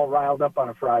get you all riled up on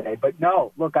a Friday. But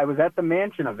no, look, I was at the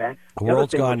Manchin event. The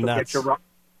world's gone nuts.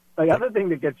 The other thing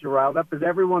that gets you riled up is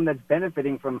everyone that's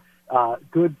benefiting from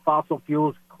good fossil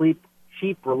fuels,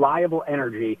 cheap, reliable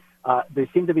energy. They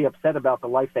seem to be upset about the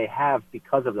life they have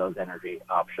because of those energy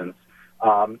options.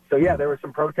 There were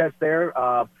some protests there.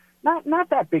 Not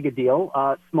that big a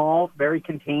deal. Small, very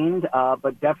contained,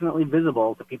 but definitely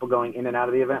visible to people going in and out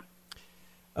of the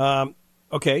event.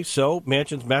 Okay, so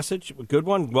Manchin's message, good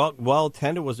one, well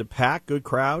attended. Was it packed? Good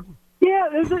crowd? Yeah,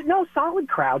 there's no solid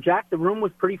crowd, Jack. The room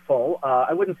was pretty full.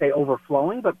 I wouldn't say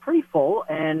overflowing, but pretty full.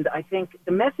 And I think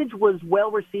the message was well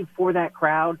received for that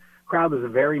crowd. Crowd was a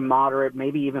very moderate,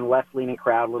 maybe even left-leaning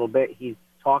crowd a little bit. He's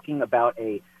talking about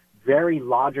a very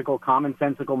logical,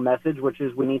 commonsensical message, which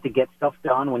is we need to get stuff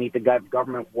done. We need to get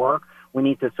government work. We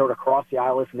need to sort of cross the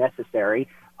aisle if necessary.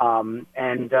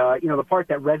 The part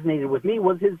that resonated with me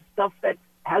was his stuff that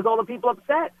has all the people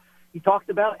upset. He talked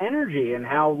about energy and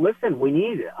how, listen, we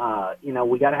need,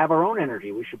 we got to have our own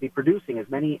energy. We should be producing as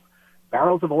many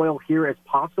barrels of oil here as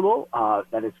possible,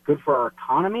 that it's good for our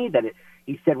economy,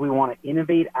 he said we want to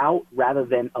innovate out rather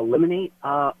than eliminate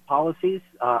policies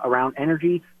around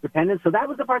energy dependence. So that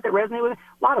was the part that resonated with me.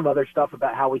 A lot of other stuff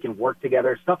about how we can work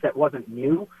together, stuff that wasn't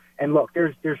new. And look,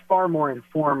 there's far more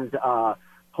informed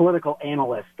political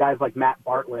analysts, guys like Matt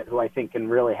Bartlett, who I think can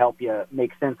really help you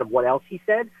make sense of what else he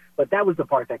said. But that was the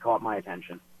part that caught my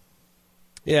attention.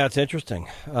 Yeah, it's interesting.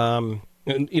 And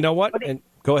you know what?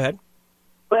 Go ahead.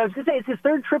 But I was going to say, it's his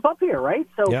third trip up here, right?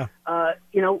 So, yeah.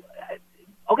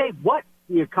 Okay, what?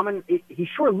 You're coming? He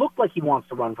sure looked like he wants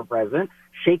to run for president,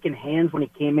 shaking hands when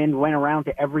he came in, went around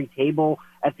to every table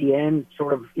at the end,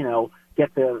 sort of,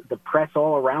 get the press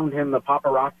all around him, the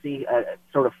paparazzi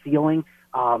sort of feeling.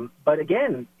 But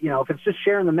again, if it's just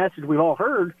sharing the message we've all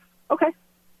heard, okay,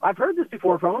 I've heard this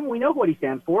before from him. We know what he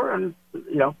stands for. And,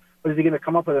 but is he going to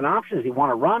come up with an option? Does he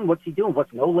want to run? What's he doing?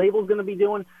 What's No Label's going to be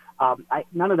doing?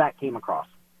 None of that came across.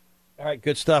 All right,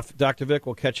 good stuff. Dr. Vic,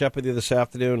 we'll catch up with you this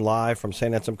afternoon live from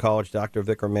St. Anselm College. Dr.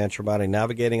 Vikram Manshramani,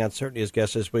 Navigating Uncertainty, his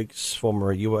guest this week's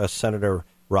former U.S. Senator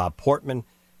Rob Portman.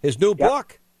 His new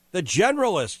book, The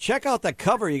Generalist. Check out the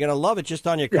cover. You're going to love it just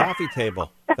on your coffee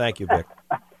table. Thank you, Vic.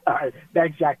 All right.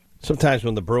 Thanks, Jack. Sometimes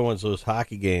when the Bruins lose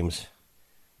hockey games,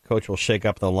 Coach will shake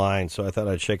up the lines, so I thought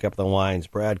I'd shake up the lines.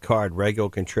 Brad Card, regular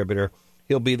contributor.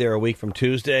 He'll be there a week from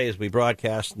Tuesday as we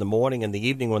broadcast in the morning and the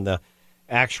evening when the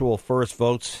actual first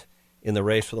votes in the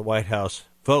race for the White House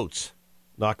votes,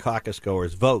 not caucus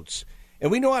goers, votes.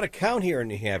 And we know how to count here in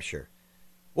New Hampshire.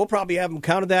 We'll probably have them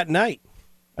counted that night.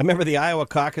 I remember the Iowa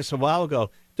caucus a while ago.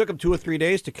 It took them 2 or 3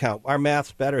 days to count. Our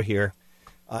math's better here,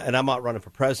 and I'm not running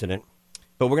for president.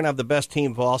 But we're going to have the best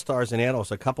team of all-stars and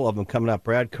analysts, a couple of them coming up.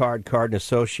 Brad Card, Card &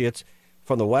 Associates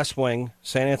from the West Wing,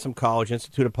 St. Anselm College,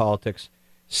 Institute of Politics,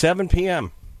 7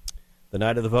 p.m., the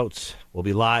night of the votes. We'll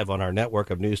be live on our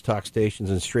network of news talk stations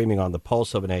and streaming on the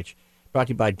Pulse of an H, brought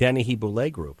to you by Dennehy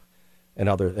Boulay Group, and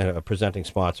other presenting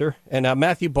sponsor. And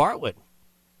Matthew Bartlett,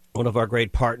 one of our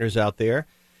great partners out there.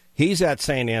 He's at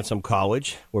St. Anselm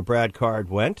College, where Brad Card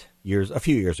went a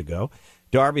few years ago.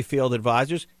 Darby Field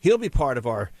Advisors. He'll be part of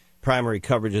our primary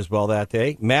coverage as well that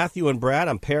day. Matthew and Brad,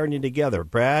 I'm pairing you together.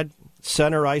 Brad,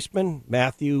 center iceman.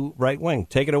 Matthew, right wing.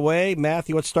 Take it away.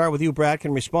 Matthew, let's start with you. Brad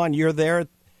can respond. You're there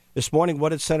this morning. What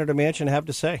did Senator Manchin have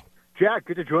to say? Jack,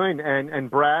 good to join. And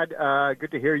Brad,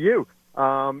 good to hear you.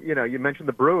 You mentioned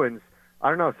the Bruins. I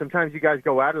don't know. Sometimes you guys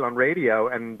go at it on radio,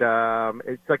 and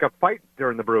it's like a fight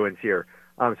during the Bruins here.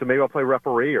 So maybe I'll play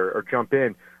referee or jump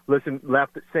in. Listen,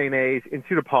 left at St. A's,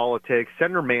 Institute of Politics.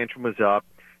 Senator Manchin was up.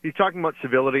 He's talking about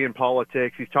civility in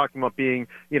politics. He's talking about being,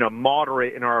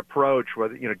 moderate in our approach,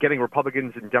 whether, getting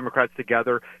Republicans and Democrats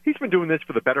together. He's been doing this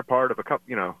for the better part of a couple,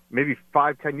 maybe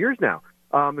 5-10 years now.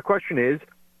 The question is,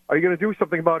 are you going to do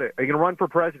something about it? Are you going to run for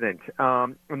president?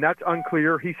 And that's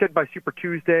unclear. He said by Super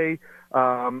Tuesday,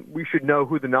 we should know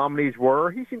who the nominees were.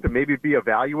 He seemed to maybe be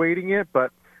evaluating it,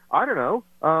 but I don't know.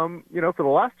 For the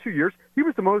last 2 years, he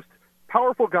was the most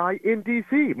powerful guy in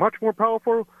D.C., much more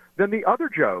powerful than the other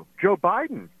Joe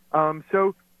Biden.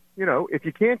 If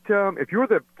you can't, if you're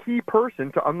the key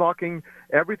person to unlocking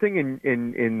everything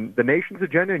in the nation's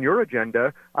agenda and your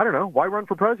agenda, I don't know, why run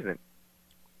for president?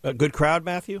 A good crowd,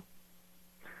 Matthew?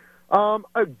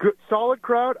 A good, solid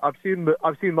crowd. I've seen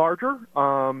larger.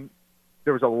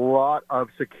 There was a lot of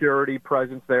security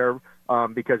presence there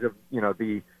because of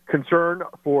the concern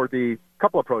for the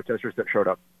couple of protesters that showed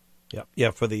up.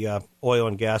 Yeah, for the oil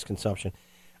and gas consumption.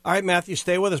 All right, Matthew,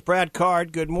 stay with us. Brad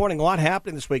Card, good morning. A lot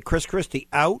happening this week. Chris Christie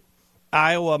out.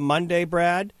 Iowa Monday,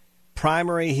 Brad.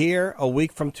 Primary here a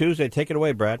week from Tuesday. Take it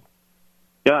away, Brad.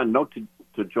 Yeah, note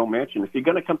to Joe Manchin, if you're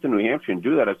going to come to New Hampshire and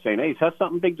do that at St. A's, have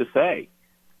something big to say.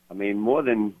 I mean, more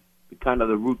than kind of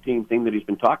the routine thing that he's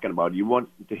been talking about. You want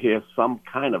to hear some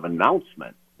kind of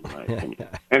announcement, in my opinion.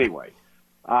 Anyway,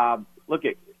 look,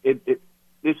 this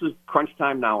is crunch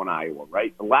time now in Iowa,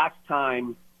 right? The last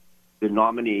time the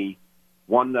nominee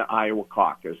won the Iowa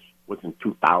caucus was in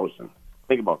 2000.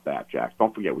 Think about that, Jack.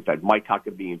 Don't forget, we had Mike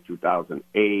Huckabee in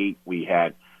 2008. We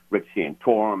had Rick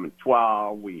Santorum in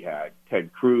 2012. We had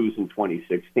Ted Cruz in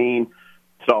 2016.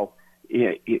 So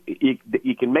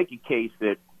you can make a case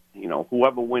that,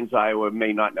 whoever wins Iowa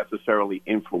may not necessarily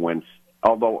influence,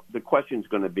 although the question is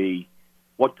going to be,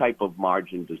 what type of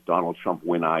margin does Donald Trump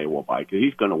win Iowa by? Because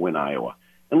he's going to win Iowa.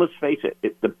 And let's face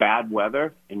it, the bad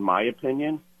weather, in my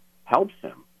opinion, helps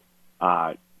him.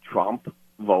 Trump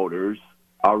voters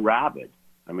are rabid.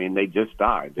 I mean, they just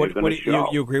are.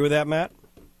 You agree with that, Matt?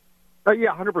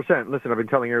 Yeah, 100%. Listen, I've been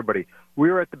telling everybody,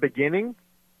 we're at the beginning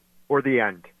or the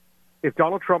end. If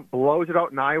Donald Trump blows it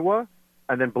out in Iowa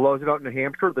and then blows it out in New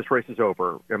Hampshire, this race is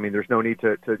over. I mean, there's no need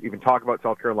to even talk about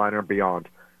South Carolina or beyond.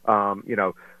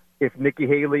 If Nikki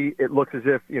Haley, it looks as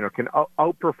if, can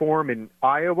outperform in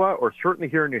Iowa or certainly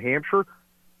here in New Hampshire,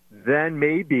 then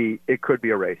maybe it could be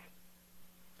a race.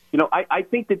 I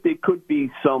think that there could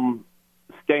be some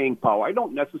staying power. I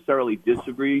don't necessarily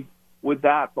disagree with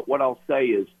that, but what I'll say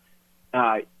is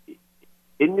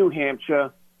in New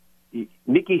Hampshire,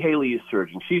 Nikki Haley is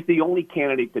surging. She's the only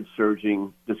candidate that's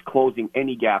surging, that's closing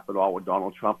any gap at all with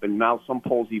Donald Trump, and now some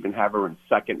polls even have her in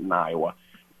second in Iowa.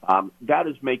 That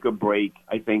is make or break,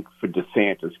 I think, for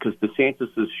DeSantis, because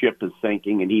DeSantis' ship is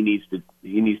sinking, and he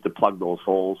needs to plug those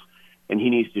holes, and he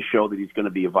needs to show that he's going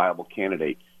to be a viable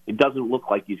candidate. It doesn't look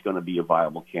like he's going to be a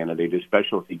viable candidate,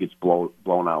 especially if he gets blown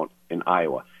out in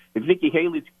Iowa. If Nikki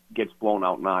Haley gets blown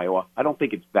out in Iowa, I don't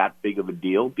think it's that big of a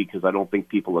deal because I don't think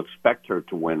people expect her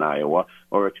to win Iowa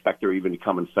or expect her even to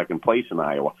come in second place in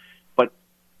Iowa. But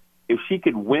if she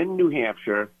could win New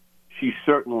Hampshire, she's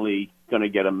certainly going to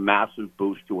get a massive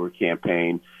boost to her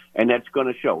campaign, and that's going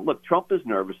to show. Look, Trump is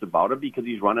nervous about her because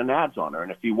he's running ads on her,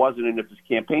 and if he wasn't and if his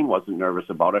campaign wasn't nervous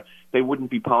about her, they wouldn't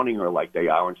be pounding her like they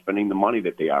are and spending the money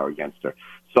that they are against her.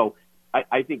 So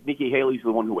I think Nikki Haley's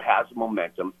the one who has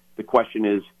momentum. The question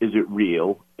is it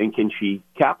real, and can she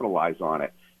capitalize on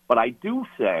it? But I do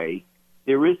say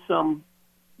there is some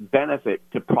benefit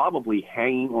to probably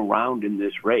hanging around in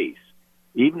this race,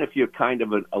 even if you're kind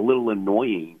of a little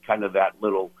annoying, kind of that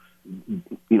little,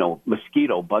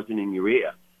 mosquito buzzing in your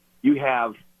ear. You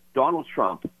have Donald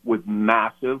Trump with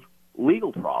massive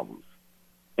legal problems.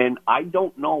 And I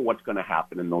don't know what's going to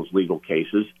happen in those legal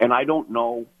cases, and I don't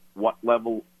know what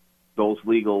level those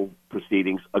legal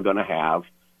proceedings are going to have,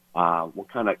 what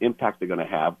kind of impact they're going to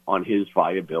have on his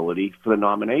viability for the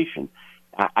nomination.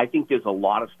 I think there's a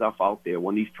lot of stuff out there.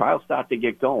 When these trials start to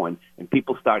get going and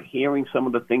people start hearing some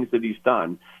of the things that he's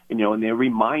done, and they're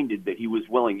reminded that he was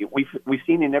willing. We've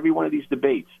seen in every one of these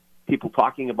debates people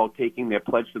talking about taking their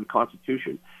pledge to the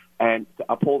Constitution and to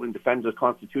uphold and defend the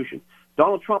Constitution.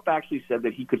 Donald Trump actually said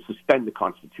that he could suspend the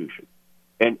Constitution,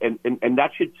 and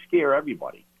that should scare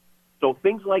everybody. So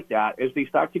things like that, as they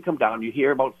start to come down, you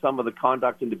hear about some of the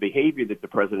conduct and the behavior that the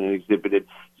president exhibited,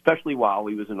 especially while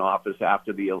he was in office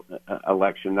after the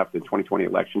election, after the 2020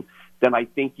 election, then I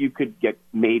think you could get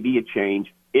maybe a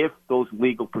change if those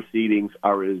legal proceedings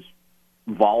are as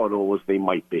volatile as they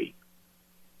might be.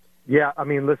 Yeah, I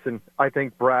mean, listen, I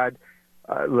think, Brad,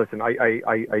 I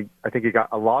think you got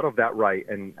a lot of that right.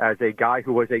 And as a guy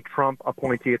who was a Trump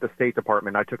appointee at the State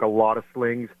Department, I took a lot of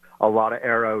slings, a lot of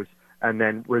arrows, and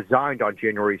then resigned on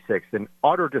January 6th in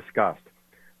utter disgust.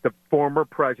 The former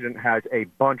president has a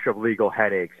bunch of legal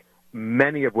headaches,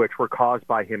 many of which were caused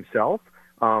by himself,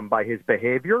 by his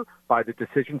behavior, by the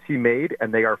decisions he made,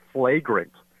 and they are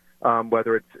flagrant,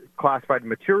 whether it's classified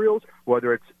materials,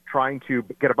 whether it's trying to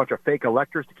get a bunch of fake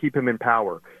electors to keep him in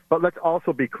power. But let's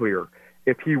also be clear.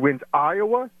 If he wins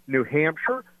Iowa, New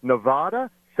Hampshire,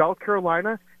 Nevada, South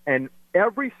Carolina, and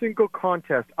every single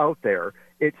contest out there,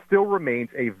 it still remains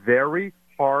a very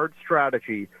hard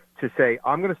strategy to say,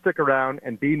 I'm going to stick around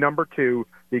and be number two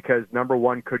because number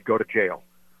one could go to jail.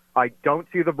 I don't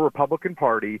see the Republican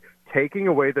Party taking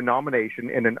away the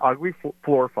nomination in an ugly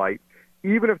floor fight,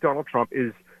 even if Donald Trump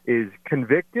is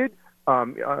convicted,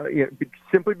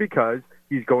 simply because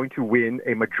he's going to win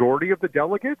a majority of the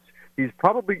delegates. He's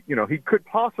probably, he could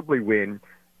possibly win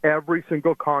every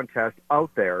single contest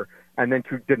out there, and then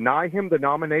to deny him the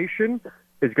nomination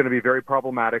is going to be very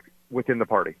problematic within the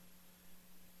party.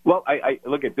 Well, I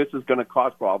look at this is going to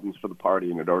cause problems for the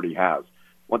party, and it already has.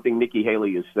 One thing Nikki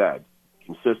Haley has said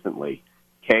consistently,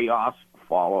 chaos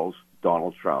follows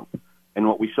Donald Trump. And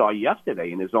what we saw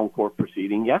yesterday in his own court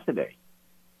proceeding yesterday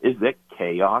is that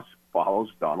chaos follows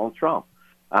Donald Trump.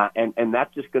 And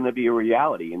that's just going to be a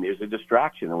reality, and there's a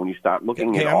distraction. And when you start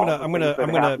looking at I'm going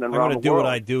to do what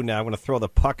I do now. I'm going to throw the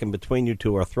puck in between you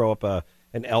two, or throw up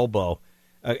an elbow.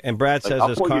 And Brad says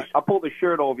I'll pull the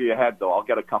shirt over your head, though. I'll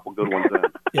get a couple good ones in.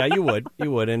 Yeah, you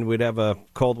would, and we'd have a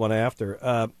cold one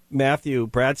after. Matthew,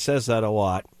 Brad says that a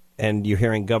lot, and you're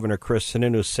hearing Governor Chris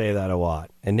Sununu say that a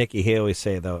lot, and Nikki Haley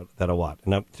say that a lot.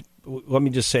 And let me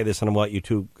just say this, and I want you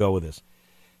to go with this.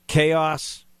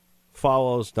 Chaos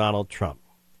follows Donald Trump.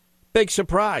 Big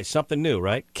surprise, something new,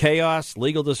 right? Chaos,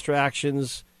 legal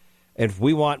distractions, and if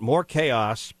we want more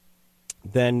chaos,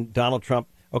 then Donald Trump.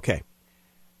 Okay.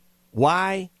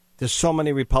 Why do so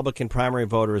many Republican primary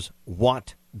voters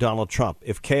want Donald Trump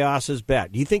if chaos is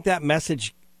bad? Do you think that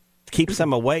message keeps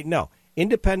them away? No.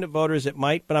 Independent voters, it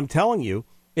might, but I'm telling you,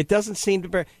 it doesn't seem to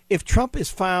bear. If Trump is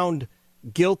found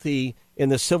guilty in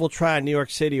the civil trial in New York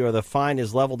City, or the fine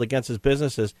is leveled against his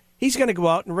businesses, he's going to go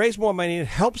out and raise more money, and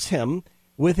it helps him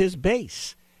with his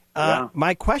base.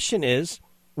 My question is,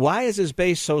 why is his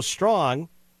base so strong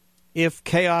if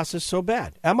chaos is so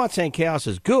bad? I'm not saying chaos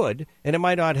is good, and it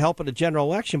might not help in a general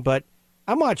election, but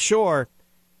I'm not sure,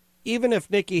 even if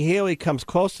Nikki Haley comes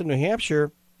close to New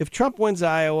Hampshire, if Trump wins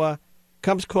Iowa,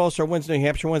 comes close, or wins New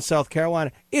Hampshire, wins South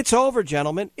Carolina, it's over,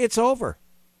 gentlemen. It's over.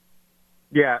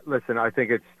 Yeah, listen, I think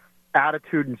it's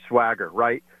attitude and swagger,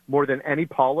 right? More than any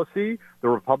policy, the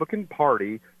Republican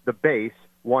Party, the base,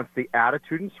 wants the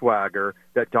attitude and swagger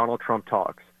that Donald Trump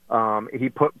talks. He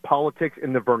put politics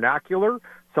in the vernacular.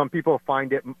 Some people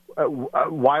find it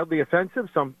wildly offensive.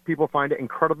 Some people find it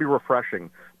incredibly refreshing.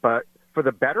 But for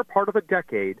the better part of a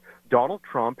decade, Donald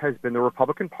Trump has been the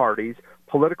Republican Party's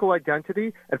political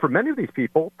identity, and for many of these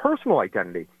people, personal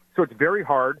identity. So it's very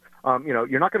hard.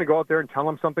 You're not going to go out there and tell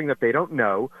them something that they don't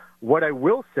know. What I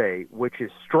will say, which is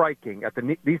striking, at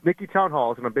these Nikki town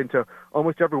halls, and I've been to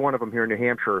almost every one of them here in New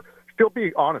Hampshire, she'll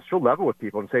be honest. She'll level with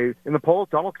people and say, in the polls,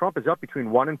 Donald Trump is up between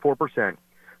 1% and 4%.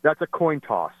 That's a coin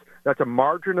toss. That's a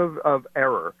margin of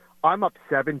error. I'm up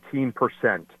 17%,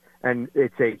 and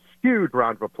it's a huge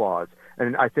round of applause.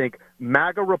 And I think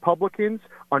MAGA Republicans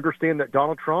understand that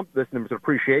Donald Trump, there's an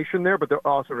appreciation there, but there's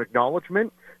also an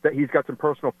acknowledgement that he's got some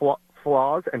personal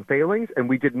flaws and failings, and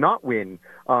we did not win,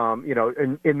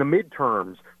 in the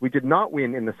midterms. We did not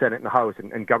win in the Senate and the House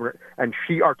and government. And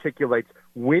she articulates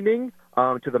winning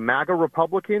to the MAGA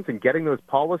Republicans and getting those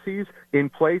policies in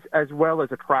place, as well as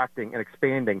attracting and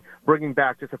expanding, bringing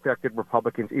back disaffected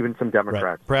Republicans, even some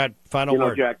Democrats. Right. Brad, final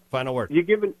word. Jack, final word.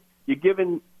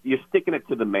 You're sticking it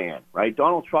to the man, right?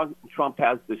 Donald Trump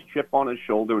has this chip on his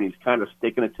shoulder, and he's kind of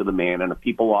sticking it to the man, and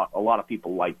a lot of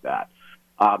people like that.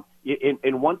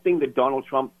 And one thing that Donald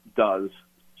Trump does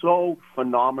so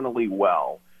phenomenally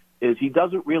well is he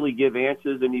doesn't really give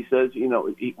answers, and he says,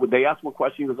 when they ask him a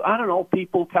question, he goes, I don't know,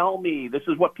 people tell me, this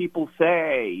is what people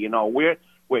say,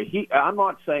 I'm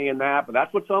not saying that, but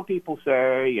that's what some people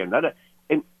say, and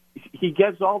he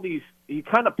gets all these, he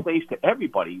kind of plays to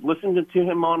everybody. Listen to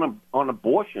him on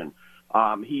abortion.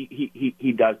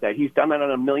 He does that. He's done that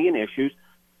on a million issues,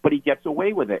 but he gets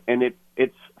away with it, and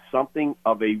it's something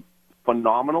of a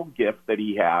phenomenal gift that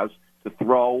he has to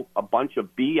throw a bunch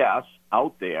of BS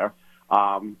out there,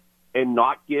 and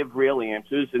not give real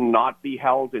answers, and not be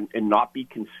held, and not be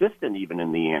consistent even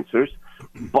in the answers.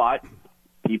 But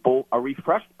people are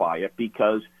refreshed by it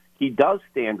because he does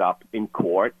stand up in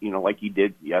court, like he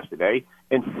did yesterday,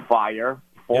 and fire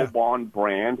full-on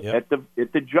brand at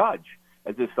the judge.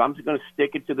 As if I'm going to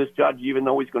stick it to this judge, even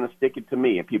though he's going to stick it to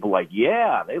me. And people are like,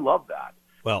 yeah, they love that.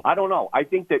 Well, I don't know. I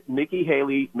think that Nikki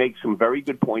Haley makes some very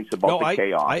good points about the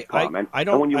chaos comment.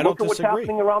 And when you look at what's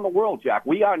happening around the world, Jack,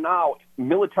 we are now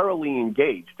militarily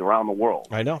engaged around the world.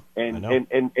 I know. And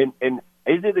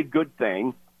is it a good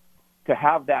thing to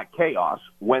have that chaos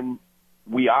when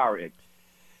we are at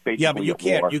basically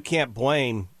but you can't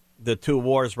blame the two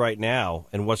wars right now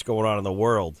and what's going on in the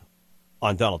world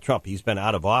on Donald Trump. He's been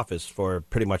out of office for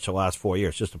pretty much the last 4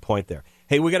 years. Just a point there.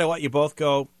 Hey, we got to let you both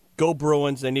go. Go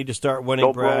Bruins. They need to start winning,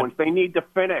 Go Brad. Bruins. They need to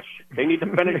finish. They need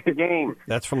to finish the game.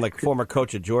 That's from the former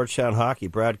coach of Georgetown hockey,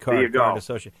 Brad Carr. There you go.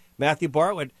 Associate. Matthew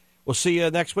Bartlett. We'll see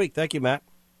you next week. Thank you, Matt.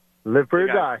 Live for your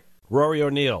guy. Rory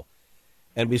O'Neill,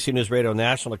 NBC News Radio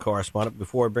national correspondent.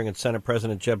 Before we bring in Senate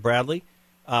President Jeb Bradley.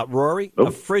 Rory, a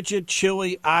frigid,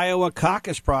 chilly Iowa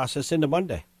caucus process into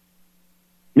Monday.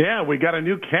 Yeah, we got a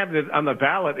new candidate on the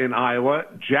ballot in Iowa,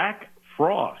 Jack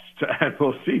Frost, and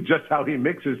we'll see just how he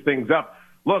mixes things up.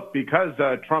 Look, because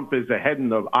Trump is ahead in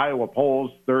the Iowa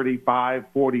polls, 35,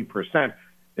 40%,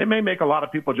 it may make a lot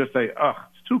of people just say,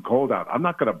 it's too cold out. I'm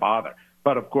not going to bother.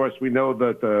 But, of course, we know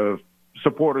that the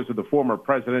supporters of the former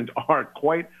president aren't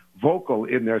quite vocal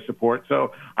in their support.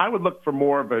 So I would look for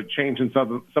more of a change in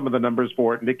some of the numbers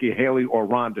for Nikki Haley or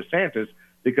Ron DeSantis,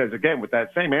 because, again, with that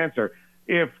same answer,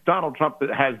 if Donald Trump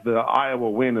has the Iowa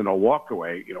win and a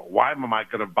walkaway, why am I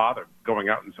going to bother going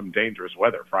out in some dangerous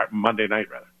weather, Monday night,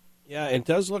 rather? Yeah, it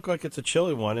does look like it's a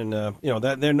chilly one, and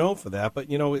that they're known for that. But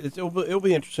it'll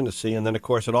be interesting to see. And then, of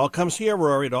course, it all comes here,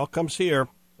 Rory. It all comes here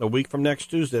a week from next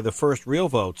Tuesday. The first real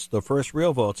votes,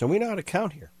 and we know how to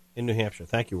count here in New Hampshire.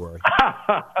 Thank you, Rory.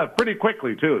 Pretty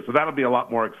quickly too, so that'll be a lot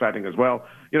more exciting as well.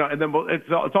 And then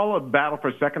it's all a battle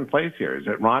for second place here. Is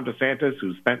it Ron DeSantis,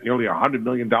 who spent nearly $100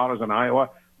 million in Iowa,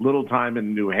 little time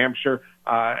in New Hampshire?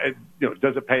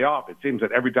 Does it pay off? It seems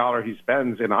that every dollar he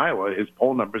spends in Iowa, his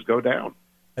poll numbers go down.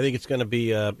 I think it's going to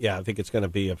be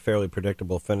a fairly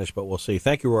predictable finish, but we'll see.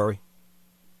 Thank you, Rory.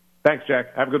 Thanks,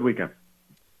 Jack. Have a good weekend.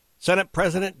 Senate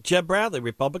President Jeb Bradley,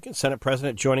 Republican Senate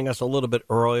President, joining us a little bit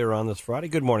earlier on this Friday.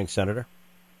 Good morning, Senator.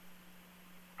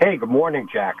 Hey, good morning,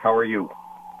 Jack. How are you?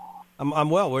 I'm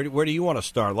well. Where do you want to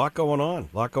start? A lot going on.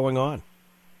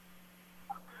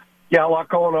 Yeah, a lot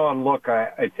going on. Look,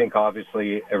 I think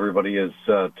obviously everybody is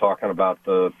talking about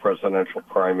the presidential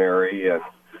primary, and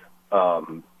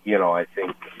I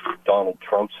think Donald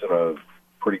Trump's in a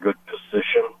pretty good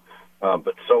position,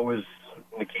 but so is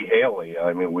Nikki Haley.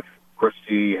 I mean, with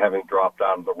Christie having dropped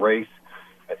out of the race,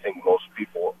 I think most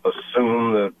people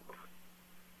assume that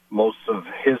most of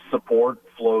his support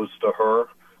flows to her.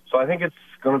 So I think it's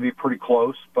going to be pretty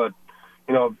close, but,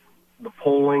 the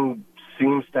polling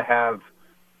seems to have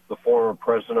the former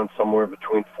president somewhere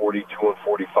between 42 and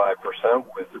 45%,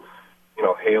 with,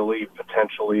 Haley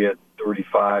potentially at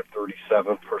 35,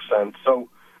 37%. So,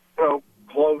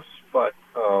 close, but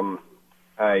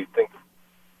I think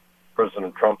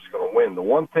President Trump's going to win. The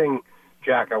one thing,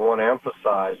 Jack, I want to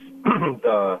emphasize,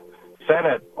 the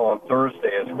Senate on Thursday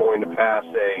is going to pass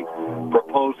a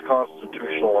proposed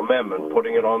constitutional amendment,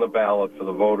 putting it on the ballot for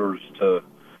the voters to,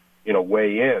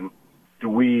 weigh in. Do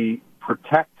we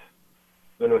protect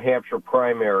the New Hampshire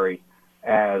primary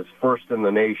as first in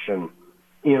the nation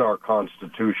in our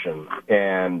Constitution?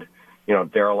 And,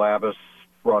 Darrell Abbas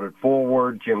brought it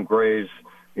forward. Jim Gray's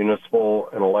Municipal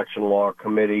and Election Law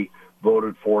Committee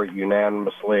voted for it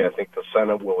unanimously. I think the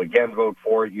Senate will again vote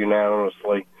for it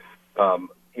unanimously.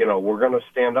 We're going to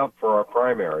stand up for our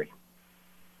primary.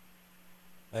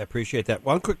 I appreciate that.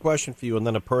 One quick question for you, and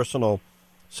then a personal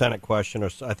Senate question, or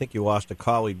I think you lost a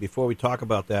colleague. Before we talk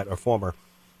about that, or former,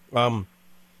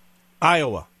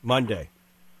 Iowa, Monday.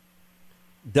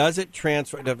 Does it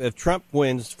transfer, if Trump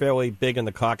wins fairly big in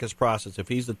the caucus process, if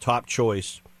he's the top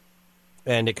choice,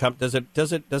 and it comes, does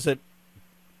it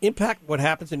impact what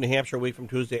happens in New Hampshire a week from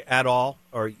Tuesday at all,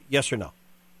 or yes or no?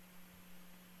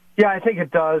 Yeah, I think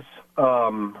it does.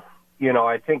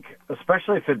 I think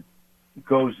especially if it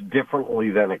goes differently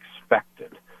than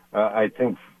expected. I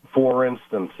think, for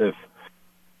instance, if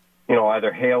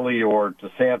either Haley or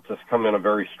DeSantis come in a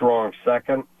very strong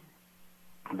second,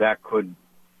 that could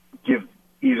give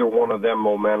either one of them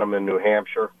momentum in New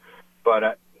Hampshire.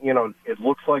 But, it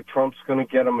looks like Trump's going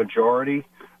to get a majority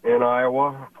in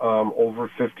Iowa, over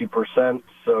 50%.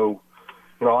 So,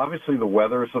 obviously the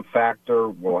weather is a factor.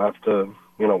 We'll have to,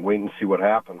 wait and see what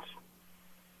happens.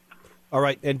 All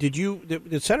right. And did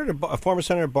former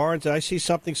Senator Barnes, did I see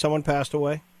something, someone passed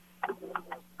away?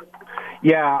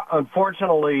 Yeah,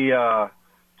 unfortunately,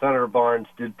 Senator Barnes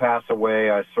did pass away.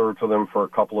 I served with him for a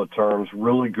couple of terms.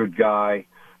 Really good guy.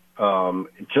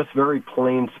 Just very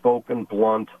plain-spoken,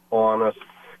 blunt, honest.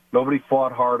 Nobody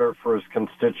fought harder for his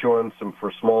constituents and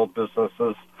for small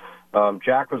businesses.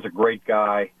 Jack was a great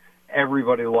guy.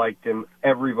 Everybody liked him.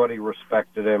 Everybody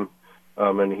respected him.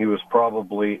 And he was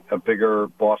probably a bigger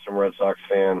Boston Red Sox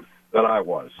fan than I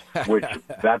was, which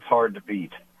that's hard to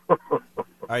beat. All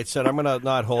right, Sen, I'm going to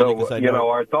not hold you because I know.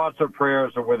 Our thoughts and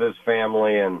prayers are with his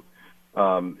family, and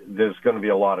there's going to be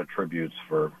a lot of tributes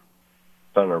for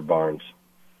Senator Barnes.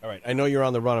 All right, I know you're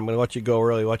on the run. I'm going to let you go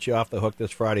early, let you off the hook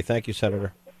this Friday. Thank you,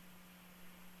 Senator.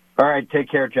 All right, take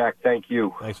care, Jack. Thank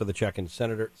you. Thanks for the check-in.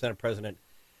 Senate President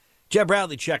Jeb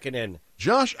Bradley checking in.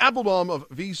 Josh Applebaum of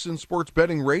VSiN Sports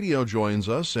Betting Radio joins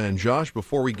us. And, Josh,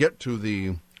 before we get to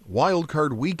the wild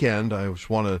card weekend, I just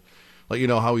want to let you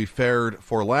know how we fared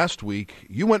for last week.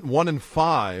 You went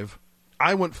 1-5.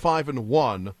 I went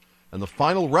 5-1. And the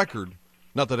final record,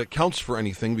 not that it counts for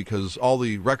anything because all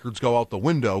the records go out the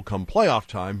window come playoff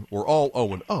time, we're all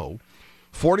 0-0.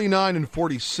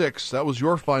 49-46, that was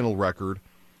your final record.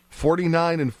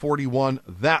 49-41,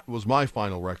 that was my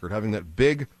final record. Having that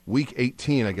big Week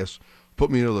 18, I guess,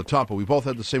 put me to the top. But we both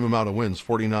had the same amount of wins,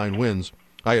 49 wins.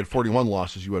 I had 41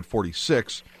 losses. You had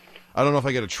 46. I don't know if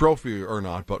I get a trophy or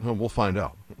not, but we'll find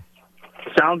out.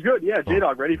 Sounds good. Yeah,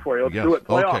 J-Dog, ready for you. Let's do it.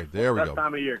 Playoff. Okay, there we go. Best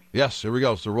time of year. Yes, here we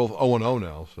go. So we're both 0-0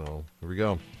 now, so here we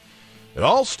go. It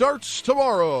all starts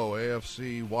tomorrow.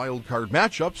 AFC wildcard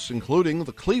matchups, including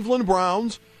the Cleveland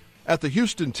Browns at the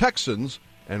Houston Texans.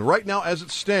 And right now, as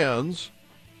it stands,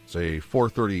 it's a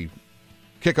 4:30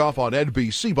 kickoff on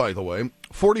NBC, by the way.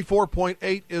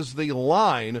 44.8 is the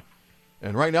line.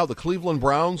 And right now, the Cleveland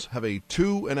Browns have a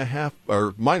minus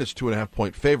 2.5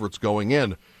 point favorites going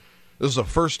in. This is a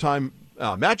first-time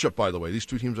matchup, by the way. These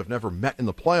two teams have never met in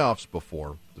the playoffs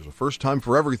before. There's a first time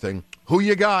for everything. Who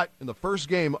you got in the first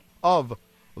game of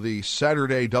the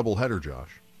Saturday doubleheader,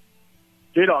 Josh?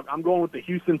 J-Dog, I'm going with the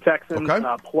Houston Texans, okay.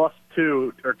 Plus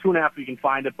 2, or 2.5 if you can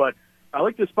find it. But I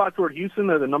like the spot toward Houston.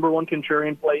 They're the number one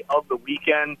contrarian play of the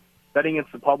weekend. Betting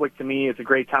against the public, to me, it's a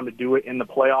great time to do it in the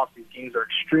playoffs. These games are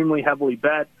extremely heavily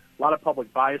bet, a lot of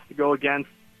public bias to go against.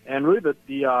 And really,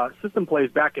 the system plays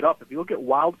back it up. If you look at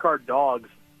wild card dogs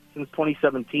since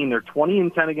 2017, they're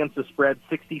 20-10 against the spread,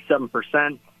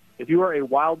 67%. If you are a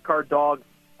wild card dog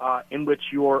in which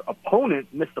your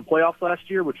opponent missed the playoffs last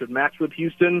year, which would match with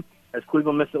Houston, as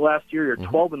Cleveland missed it last year, you're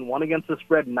 12-1 against the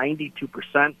spread, 92%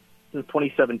 since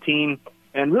 2017.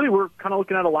 And really, we're kind of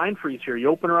looking at a line freeze here. You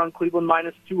open around Cleveland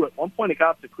 -2. At one point, it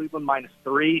got up to Cleveland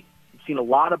 -3. You've seen a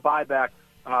lot of buyback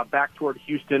back toward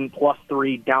Houston,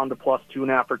 +3, down to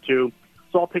 +2.5 or 2.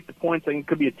 So I'll take the points. I think it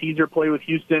could be a teaser play with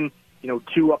Houston,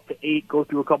 2 up to 8, go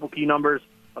through a couple key numbers.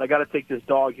 But I got to take this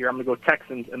dog here. I'm going to go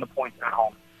Texans and the points at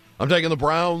home. I'm taking the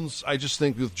Browns. I just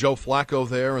think with Joe Flacco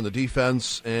there and the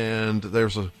defense, and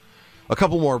there's a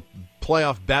couple more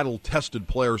playoff battle-tested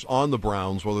players on the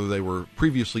Browns, whether they were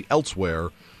previously elsewhere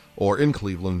or in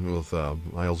Cleveland with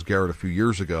Myles Garrett a few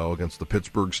years ago against the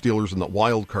Pittsburgh Steelers in the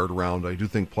wild card round. I do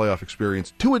think playoff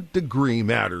experience, to a degree,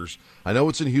 matters. I know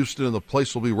it's in Houston, and the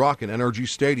place will be rocking. NRG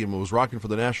Stadium, it was rocking for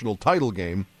the national title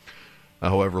game,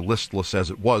 however listless as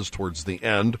it was towards the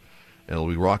end. And it'll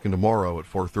be rocking tomorrow at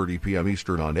 4:30 p.m.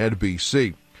 Eastern on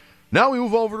NBC. Now we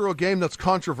move over to a game that's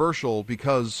controversial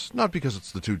not because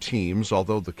it's the two teams,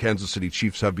 although the Kansas City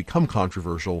Chiefs have become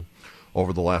controversial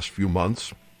over the last few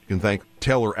months. You can thank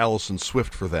Taylor Allison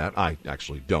Swift for that. I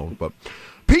actually don't, but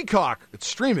Peacock, it's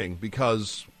streaming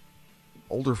because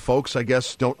older folks, I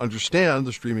guess, don't understand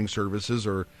the streaming services,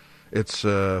 or it's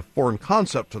a foreign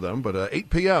concept to them. But 8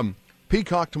 p.m.,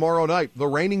 Peacock tomorrow night, the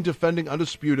reigning, defending,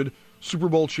 undisputed Super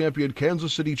Bowl champion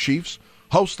Kansas City Chiefs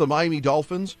host the Miami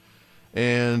Dolphins.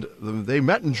 And they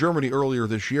met in Germany earlier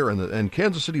this year, and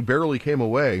Kansas City barely came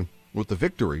away with the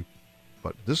victory.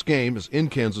 But this game is in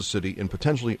Kansas City in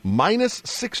potentially minus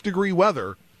 6-degree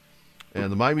weather.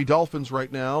 And the Miami Dolphins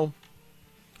right now,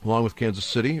 along with Kansas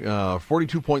City,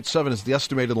 42.7 is the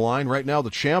estimated line. Right now, the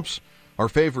champs are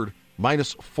favored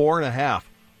minus 4.5.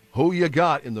 Who you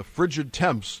got in the frigid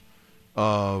temps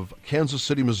of Kansas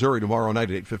City, Missouri tomorrow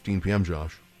night at 8:15 p.m.,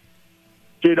 Josh?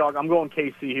 J-Dog, I'm going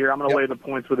KC here. I'm going to lay the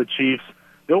points with the Chiefs.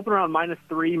 They open around minus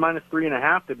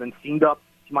 3.5. They've been steamed up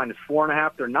to minus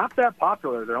 4.5. They're not that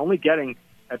popular. They're only getting,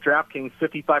 at DraftKings,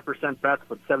 55% bets,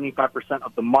 but 75%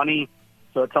 of the money.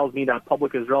 So it tells me that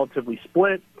public is relatively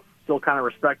split, still kind of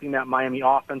respecting that Miami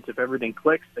offense. If everything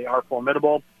clicks, they are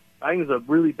formidable. I think it's a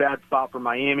really bad spot for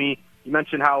Miami. You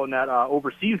mentioned how in that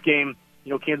overseas game,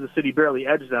 Kansas City barely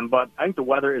edged them, but I think the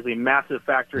weather is a massive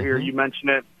factor here. You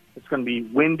mentioned it. It's going to be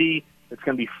windy. It's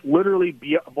going to be literally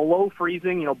below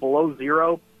freezing, below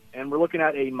zero. And we're looking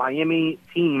at a Miami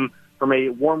team from a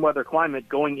warm weather climate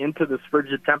going into this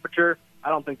frigid temperature. I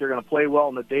don't think they're going to play well,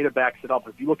 and the data backs it up.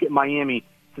 If you look at Miami,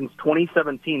 since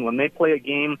 2017, when they play a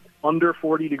game under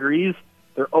 40 degrees,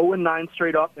 they're 0-9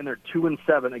 straight up, and they're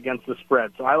 2-7 against the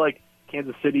spread. So I like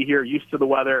Kansas City here, used to the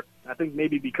weather. I think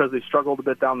maybe because they struggled a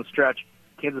bit down the stretch,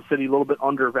 Kansas City a little bit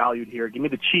undervalued here. Give me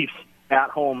the Chiefs at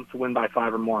home to win by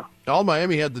 5 or more. All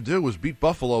Miami had to do was beat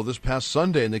Buffalo this past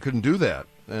Sunday, and they couldn't do that.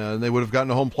 And they would have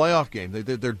gotten a home playoff game.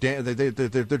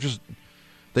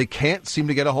 They can't seem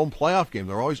to get a home playoff game.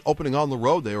 They're always opening on the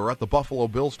road. They were at the Buffalo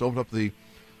Bills to open up the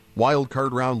wild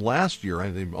card round last year,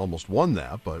 and they almost won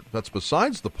that, but that's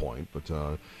besides the point. But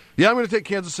I'm going to take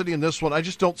Kansas City in this one. I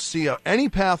just don't see any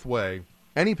pathway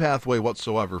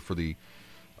whatsoever for the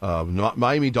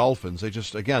Miami Dolphins. They're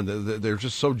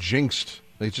just so jinxed.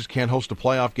 They just can't host a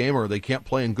playoff game, or they can't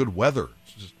play in good weather.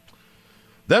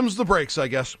 Them's the breaks, I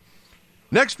guess.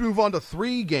 Next, we move on to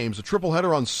 3 games, a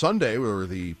triple-header on Sunday, where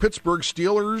the Pittsburgh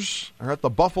Steelers are at the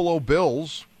Buffalo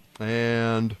Bills,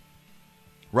 and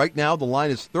right now the line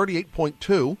is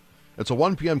 38.2. It's a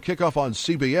 1 p.m. kickoff on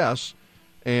CBS,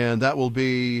 and that will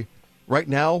be, right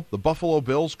now, the Buffalo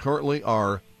Bills currently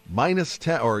are minus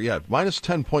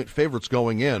 10-point favorites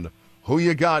going in. Who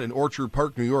you got in Orchard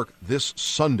Park, New York this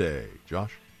Sunday,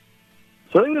 Josh?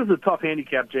 So I think this is a tough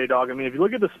handicap, J-Dog. I mean, if you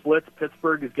look at the splits,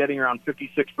 Pittsburgh is getting around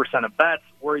 56% of bets.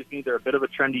 Worries me they're a bit of a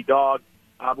trendy dog.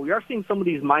 But we are seeing some of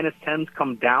these minus 10s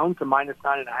come down to minus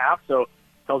 9.5, so it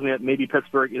tells me that maybe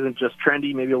Pittsburgh isn't just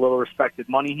trendy, maybe a little respected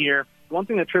money here. The one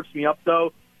thing that trips me up,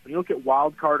 though, when you look at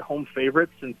wild card home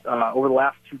favorites since over the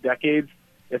last 2 decades,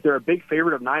 if they're a big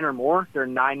favorite of 9 or more, they're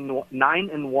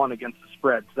 9-1 against the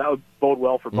spread. So that would bode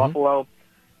well for Buffalo.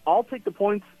 I'll take the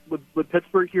points with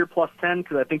Pittsburgh here plus 10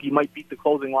 because I think you might beat the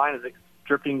closing line as it's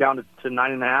drifting down to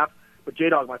 9.5. But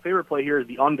J-Dog, my favorite play here is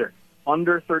the under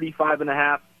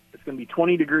 35.5. It's going to be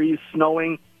 20 degrees,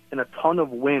 snowing, and a ton of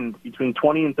wind between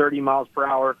 20 and 30 miles per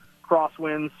hour.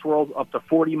 Crosswinds, swirls up to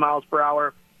 40 miles per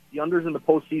hour. The unders in the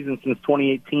postseason since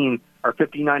 2018 are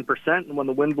 59%, and when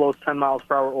the wind blows 10 miles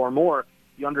per hour or more,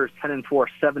 the under is 10-4,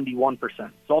 71%.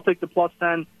 So I'll take the plus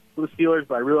 10 for the Steelers,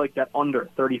 but I really like that under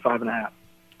 35.5.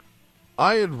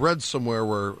 I had read somewhere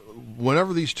where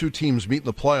whenever these 2 teams meet in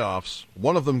the playoffs,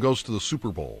 one of them goes to the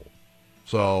Super Bowl.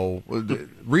 So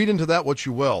read into that what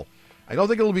you will. I don't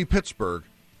think it'll be Pittsburgh.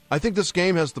 I think this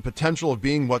game has the potential of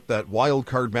being what that wild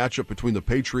card matchup between the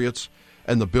Patriots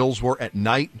and the Bills were at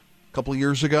night a couple of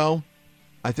years ago.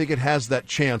 I think it has that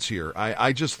chance here.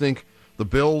 I just think the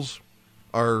Bills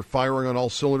are firing on all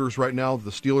cylinders right now. The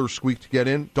Steelers squeak to get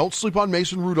in. Don't sleep on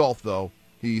Mason Rudolph, though.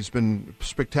 He's been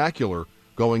spectacular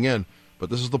going in. But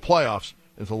this is the playoffs.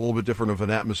 It's a little bit different of an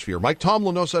atmosphere. Mike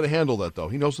Tomlin knows how to handle that, though.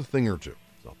 He knows a thing or two.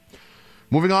 So,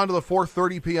 moving on to the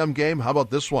 4:30 p.m. game. How about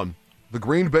this one? The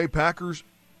Green Bay Packers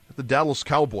at the Dallas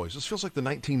Cowboys. This feels like the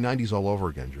 1990s all over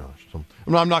again, Josh. So,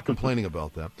 I'm not complaining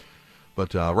about that.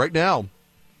 But right now,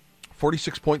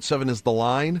 46.7 is the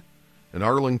line. In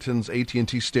Arlington's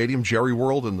AT&T Stadium, Jerry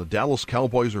World, and the Dallas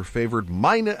Cowboys are favored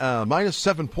minus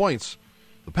 7 points.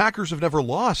 The Packers have never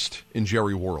lost in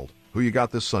Jerry World. Who you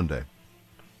got this Sunday?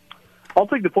 I'll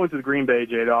take the points with Green Bay,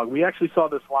 J-Dog. We actually saw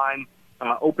this line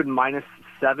open minus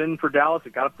 7 for Dallas.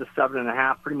 It got up to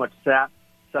 7.5, pretty much sat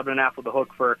 7.5 with the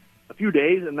hook for a few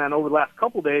days. And then over the last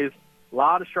couple days, a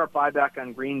lot of sharp buyback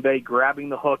on Green Bay, grabbing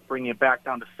the hook, bringing it back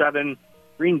down to 7.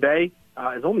 Green Bay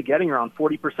is only getting around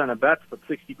 40% of bets, but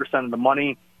 60% of the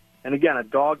money. And again, a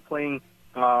dog playing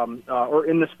or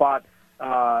in the spot,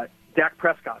 Dak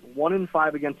Prescott,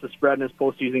 1-5 against the spread in his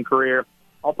postseason career.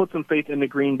 I'll put some faith into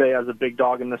Green Bay as a big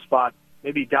dog in this spot.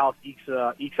 Maybe Dallas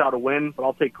ekes out a win, but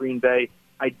I'll take Green Bay.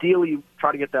 Ideally,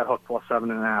 try to get that hook plus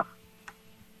 7.5.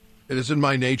 It is in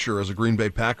my nature as a Green Bay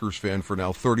Packers fan for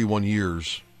now 31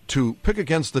 years to pick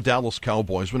against the Dallas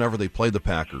Cowboys whenever they played the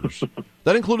Packers.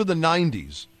 That included the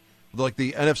 90s, like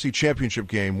the NFC Championship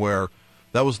game, where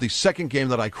that was the second game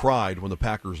that I cried when the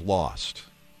Packers lost.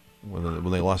 When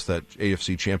they lost that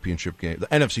AFC Championship game, the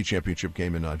NFC Championship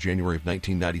game in January of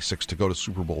 1996 to go to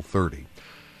Super Bowl 30.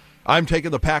 I'm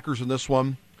taking the Packers in this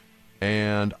one,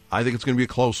 and I think it's going to be a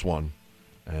close one,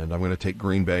 and I'm going to take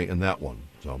Green Bay in that one.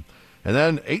 So, and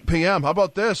then 8 p.m., how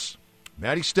about this?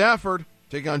 Matty Stafford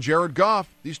taking on Jared Goff.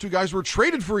 These two guys were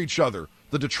traded for each other.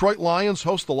 The Detroit Lions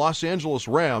host the Los Angeles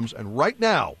Rams, and right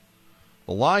now,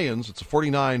 the Lions, it's a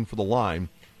 49 for the line.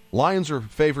 Lions are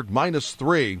favored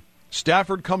 -3.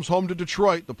 Stafford comes home to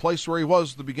Detroit, the place where he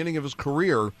was at the beginning of his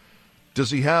career.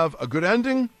 Does he have a good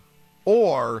ending,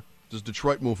 or does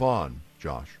Detroit move on,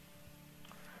 Josh?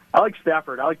 I like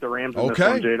Stafford. I like the Rams in this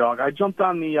one, J-Dog. I jumped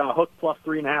on the hook plus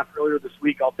 3.5 earlier this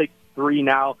week. I'll take 3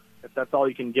 now if that's all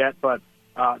you can get. But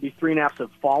these 3.5s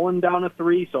have fallen down to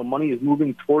 3, so money is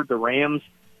moving toward the Rams.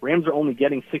 Rams are only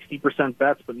getting 60%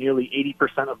 bets, but nearly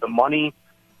 80% of the money.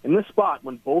 In this spot,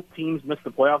 when both teams missed the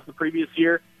playoffs the previous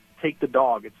year, take the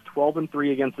dog. It's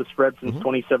 12-3 against the spread since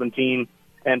 2017,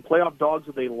 and playoff dogs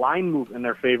with a line move in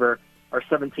their favor are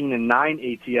 17-9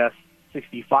 ATS,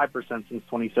 65% since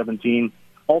 2017.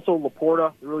 Also,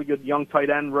 Laporta, the really good young tight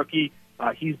end rookie,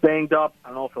 he's banged up. I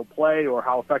don't know if he'll play or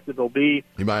how effective he'll be.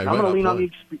 He might. I'm going to lean on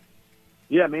the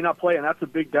may not play, and that's a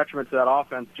big detriment to that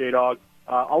offense, J-Dog.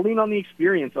 I'll lean on the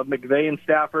experience of McVay and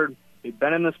Stafford. They've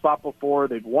been in this spot before.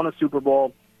 They've won a Super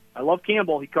Bowl. I love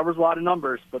Campbell. He covers a lot of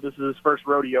numbers, but this is his first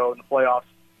rodeo in the playoffs.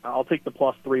 I'll take the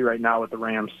 +3 right now with the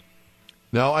Rams.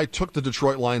 Now, I took the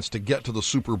Detroit Lions to get to the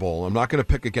Super Bowl. I'm not going to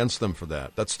pick against them for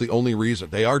that. That's the only reason.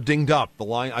 They are dinged up. The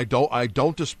line, I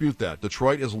don't dispute that.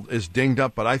 Detroit is dinged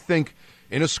up, but I think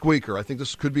in a squeaker, I think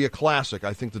this could be a classic.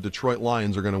 I think the Detroit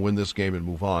Lions are going to win this game and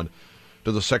move on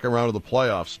to the second round of the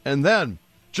playoffs. And then,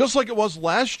 just like it was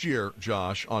last year,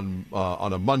 Josh, on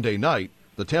a Monday night,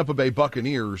 the Tampa Bay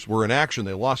Buccaneers were in action.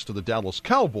 They lost to the Dallas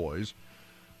Cowboys,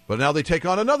 but now they take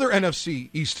on another NFC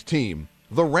East team,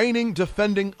 the reigning,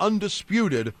 defending,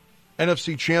 undisputed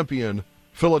NFC champion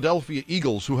Philadelphia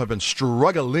Eagles, who have been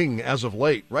struggling as of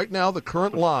late. Right now, the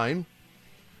current line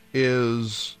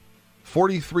is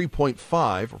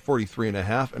 43.5 or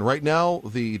 43.5, and right now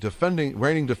the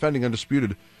reigning, defending,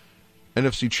 undisputed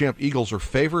NFC champ Eagles are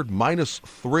favored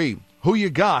 -3. Who you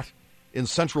got in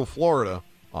Central Florida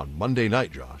on Monday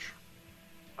night, Josh?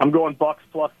 I'm going Bucks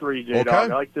 +3, J-Dog. Okay. I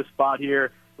like this spot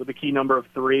here with a key number of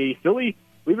 3. Philly,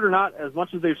 believe it or not, as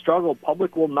much as they've struggled,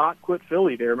 public will not quit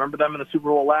Philly. They remember them in the Super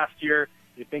Bowl last year.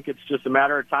 You think it's just a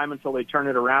matter of time until they turn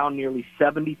it around. Nearly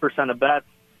 70% of bets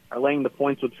are laying the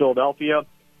points with Philadelphia.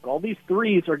 But all these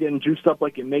 3s are getting juiced up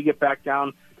like it may get back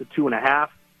down to 2.5.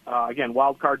 Again,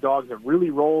 wild card dogs have really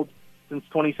rolled since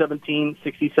 2017,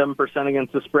 67%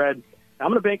 against the spread. I'm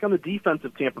going to bank on the defense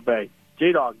of Tampa Bay.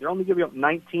 J-Dog, they're only giving up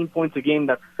 19 points a game.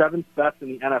 That's 7th best in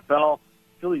the NFL.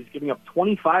 Philly's giving up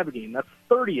 25 a game. That's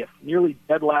 30th, nearly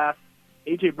dead last.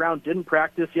 A.J. Brown didn't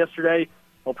practice yesterday.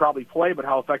 He'll probably play, but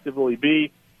how effective will he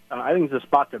be? I think it's a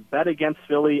spot to bet against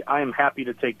Philly. I am happy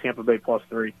to take Tampa Bay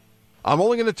 +3. I'm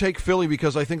only going to take Philly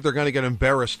because I think they're going to get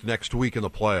embarrassed next week in the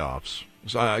playoffs.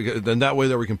 So then that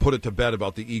way we can put it to bed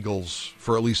about the Eagles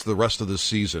for at least the rest of this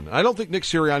season. I don't think Nick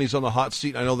Sirianni's on the hot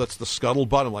seat. I know that's the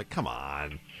scuttlebutt. I'm like, come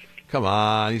on.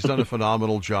 He's done a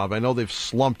phenomenal job. I know they've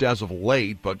slumped as of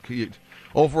late, but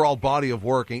overall body of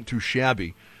work ain't too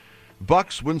shabby.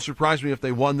 Bucks wouldn't surprise me if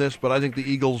they won this, but I think the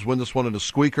Eagles win this one in a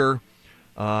squeaker.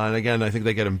 And again, I think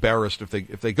they get embarrassed if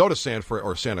they go to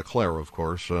Santa Clara, of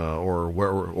course,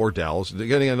 or Dallas.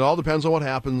 Again, it all depends on what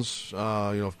happens.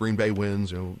 If Green Bay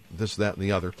wins, this, that, and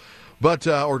the other. But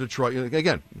or Detroit.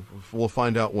 Again, we'll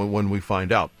find out when we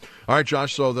find out. All right,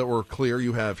 Josh. So that we're clear,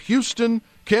 you have Houston,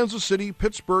 Kansas City,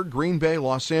 Pittsburgh, Green Bay,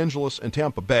 Los Angeles, and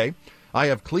Tampa Bay. I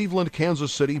have Cleveland,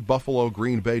 Kansas City, Buffalo,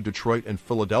 Green Bay, Detroit, and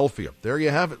Philadelphia. There you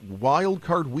have it. Wild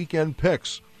card weekend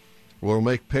picks. We'll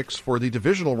make picks for the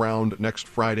divisional round next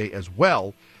Friday as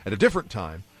well at a different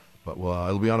time, but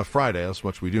it'll be on a Friday. That's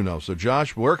much we do know. So,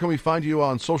 Josh, where can we find you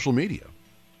on social media?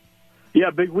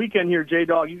 Yeah, big weekend here,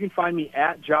 J-Dog. You can find me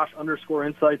at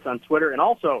Josh_Insights on Twitter. And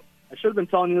also, I should have been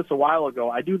telling you this a while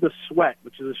ago. I do The Sweat,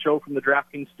 which is a show from the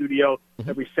DraftKings studio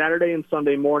every Saturday and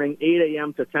Sunday morning, 8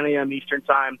 a.m. to 10 a.m. Eastern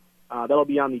Time. That'll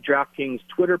be on the DraftKings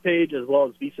Twitter page as well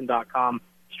as VSiN.com.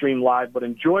 stream live. But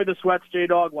enjoy the sweats,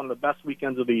 J-Dog, one of the best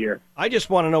weekends of the year. I just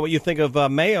want to know what you think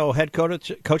of Mayo, head coach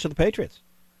of the Patriots.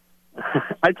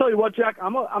 I tell you what, Jack,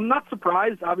 I'm not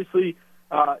surprised. Obviously,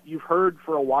 you've heard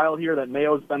for a while here that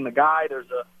Mayo's been the guy. There's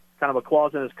a kind of a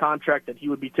clause in his contract that he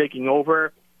would be taking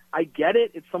over. I get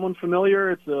it. It's someone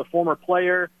familiar. It's a former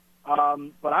player.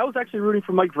 But I was actually rooting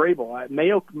for Mike Vrabel.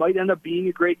 Mayo might end up being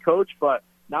a great coach, but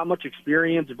not much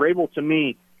experience. Vrabel, to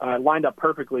me, lined up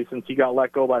perfectly since he got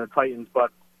let go by the Titans.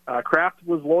 But Kraft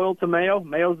was loyal to Mayo.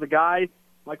 Mayo's the guy.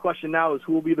 My question now is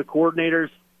who will be the coordinators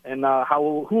and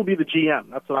who will be the GM?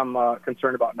 That's what I'm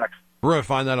concerned about next. We're going to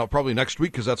find that out probably next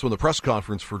week because that's when the press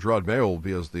conference for Gerard Mayo will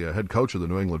be as the head coach of the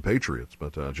New England Patriots.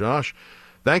 But, Josh,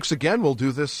 thanks again. We'll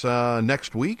do this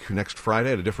next week, next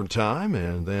Friday at a different time,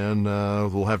 and then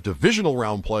we'll have divisional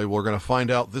round play. We're going to find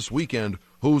out this weekend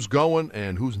who's going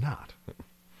and who's not.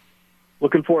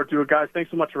 Looking forward to it, guys.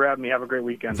 Thanks so much for having me. Have a great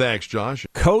weekend. Thanks, Josh.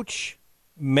 Coach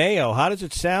Mayo, how does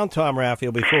it sound, Tom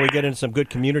Raffio, before we get into some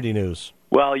good community news?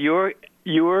 Well, you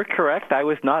were correct. I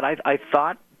was not. I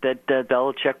thought that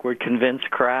Belichick would convince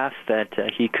Kraft that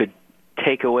he could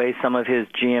take away some of his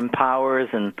GM powers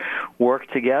and work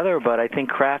together, but I think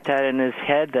Kraft had in his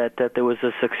head that there was a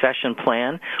succession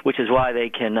plan, which is why they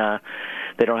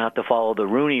don't have to follow the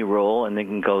Rooney rule and they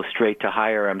can go straight to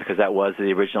hire him because that was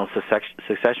the original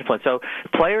succession plan. So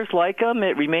players like him,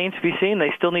 it remains to be seen.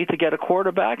 They still need to get a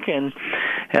quarterback, and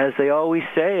as they always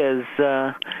say,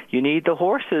 you need the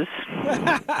horses.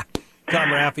 Tom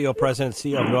Raffio, President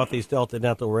and CEO of Northeast Delta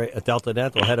Dental,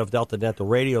 head of Delta Dental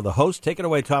Radio, the host. Take it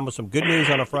away, Tom, with some good news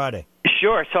on a Friday.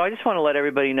 Sure. So I just want to let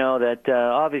everybody know that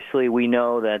obviously we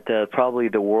know that probably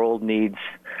the world needs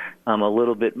a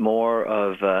little bit more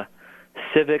of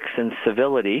civics and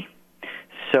civility.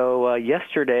 So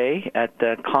yesterday at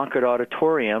the Concord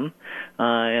Auditorium,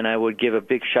 and I would give a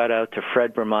big shout-out to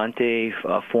Fred Bramante,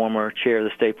 former chair of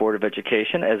the State Board of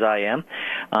Education, as I am.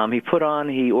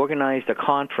 He organized a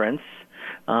conference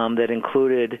that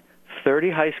included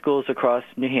 30 high schools across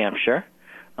New Hampshire,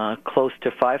 close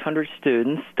to 500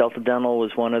 students. Delta Dental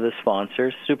was one of the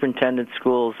sponsors. Superintendent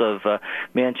schools of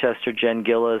Manchester, Jen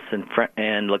Gillis,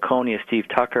 and Laconia, Steve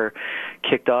Tucker,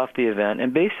 kicked off the event.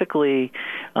 And basically,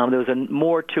 there was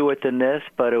more to it than this,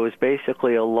 but it was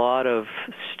basically a lot of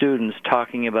students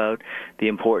talking about the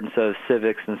importance of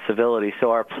civics and civility.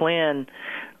 So our plan,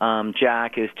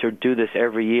 Jack, is to do this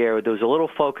every year. There was a little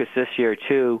focus this year,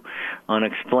 too, on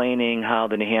explaining how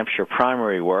the New Hampshire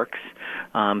primary works.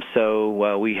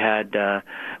 So we had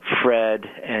Fred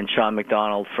and Sean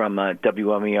McDonald from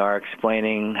WMER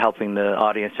helping the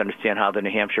audience understand how the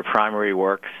New Hampshire primary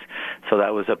works. So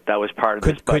that was part of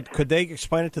this. Could they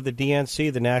explain it to the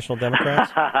DNC, the National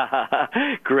Democrats?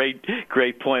 Great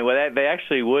point. Well, they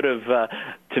actually would have.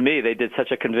 To me, they did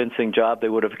such a convincing job. They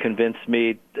would have convinced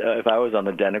me if I was on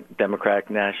the Democratic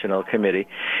National Committee.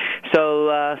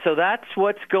 So that's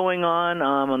what's going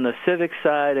on the civic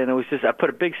side, and it was just I put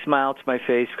a big smile to my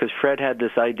face because Fred had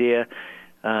this idea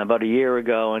about a year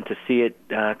ago, and to see it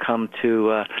come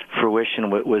to fruition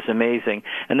was amazing.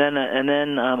 And then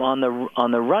on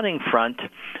the running front,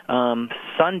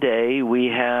 Sunday we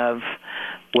have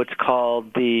what's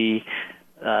called the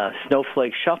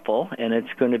Snowflake Shuffle, and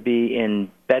it's going to be in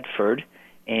Bedford,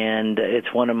 and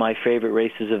it's one of my favorite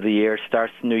races of the year. It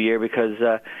starts the new year because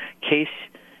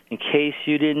in case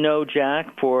you didn't know,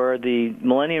 Jack, for the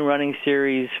Millennium Running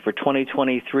Series for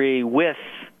 2023 with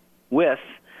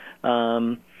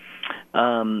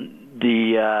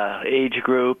the age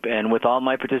group, and with all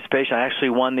my participation, I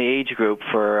actually won the age group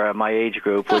for my age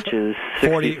group, which is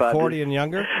 40 and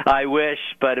younger. I wish,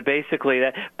 but basically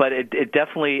it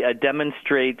definitely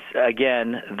demonstrates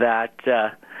again that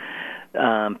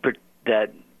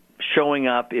that showing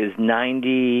up is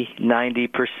 90%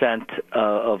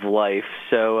 of life.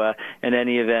 So in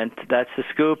any event, that's the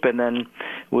scoop. And then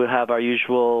we'll have our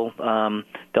usual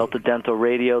Delta Dental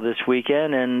Radio this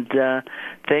weekend. And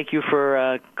thank you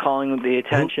for calling the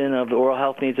attention of the oral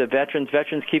health needs of veterans.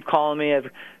 Veterans keep calling me.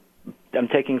 I'm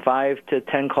taking 5 to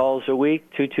 10 calls a week,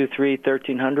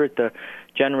 223-1300. The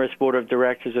generous board of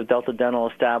directors of Delta Dental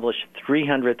established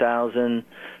 $300,000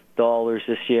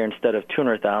 this year instead of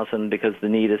 $200,000 because the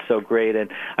need is so great.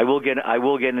 And I will get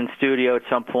in studio at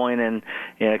some point and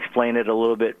explain it a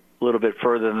little bit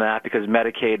further than that, because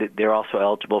Medicaid, they're also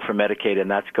eligible for Medicaid,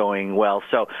 and that's going well.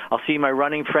 So I'll see my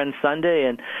running friends Sunday,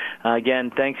 and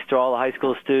again, thanks to all the high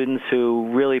school students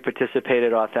who really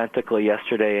participated authentically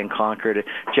yesterday in Concord.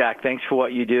 Jack, thanks for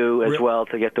what you do as well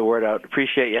to get the word out.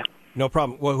 Appreciate you. No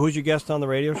problem. Well, who's your guest on the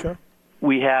radio show?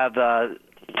 We have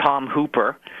Tom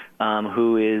Hooper,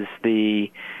 who is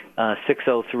the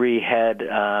 603 head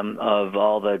of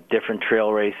all the different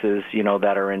trail races,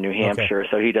 that are in New Hampshire. Okay.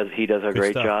 So he does a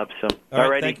great stuff. job. So all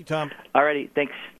right, thank you, Tom. All righty, thanks.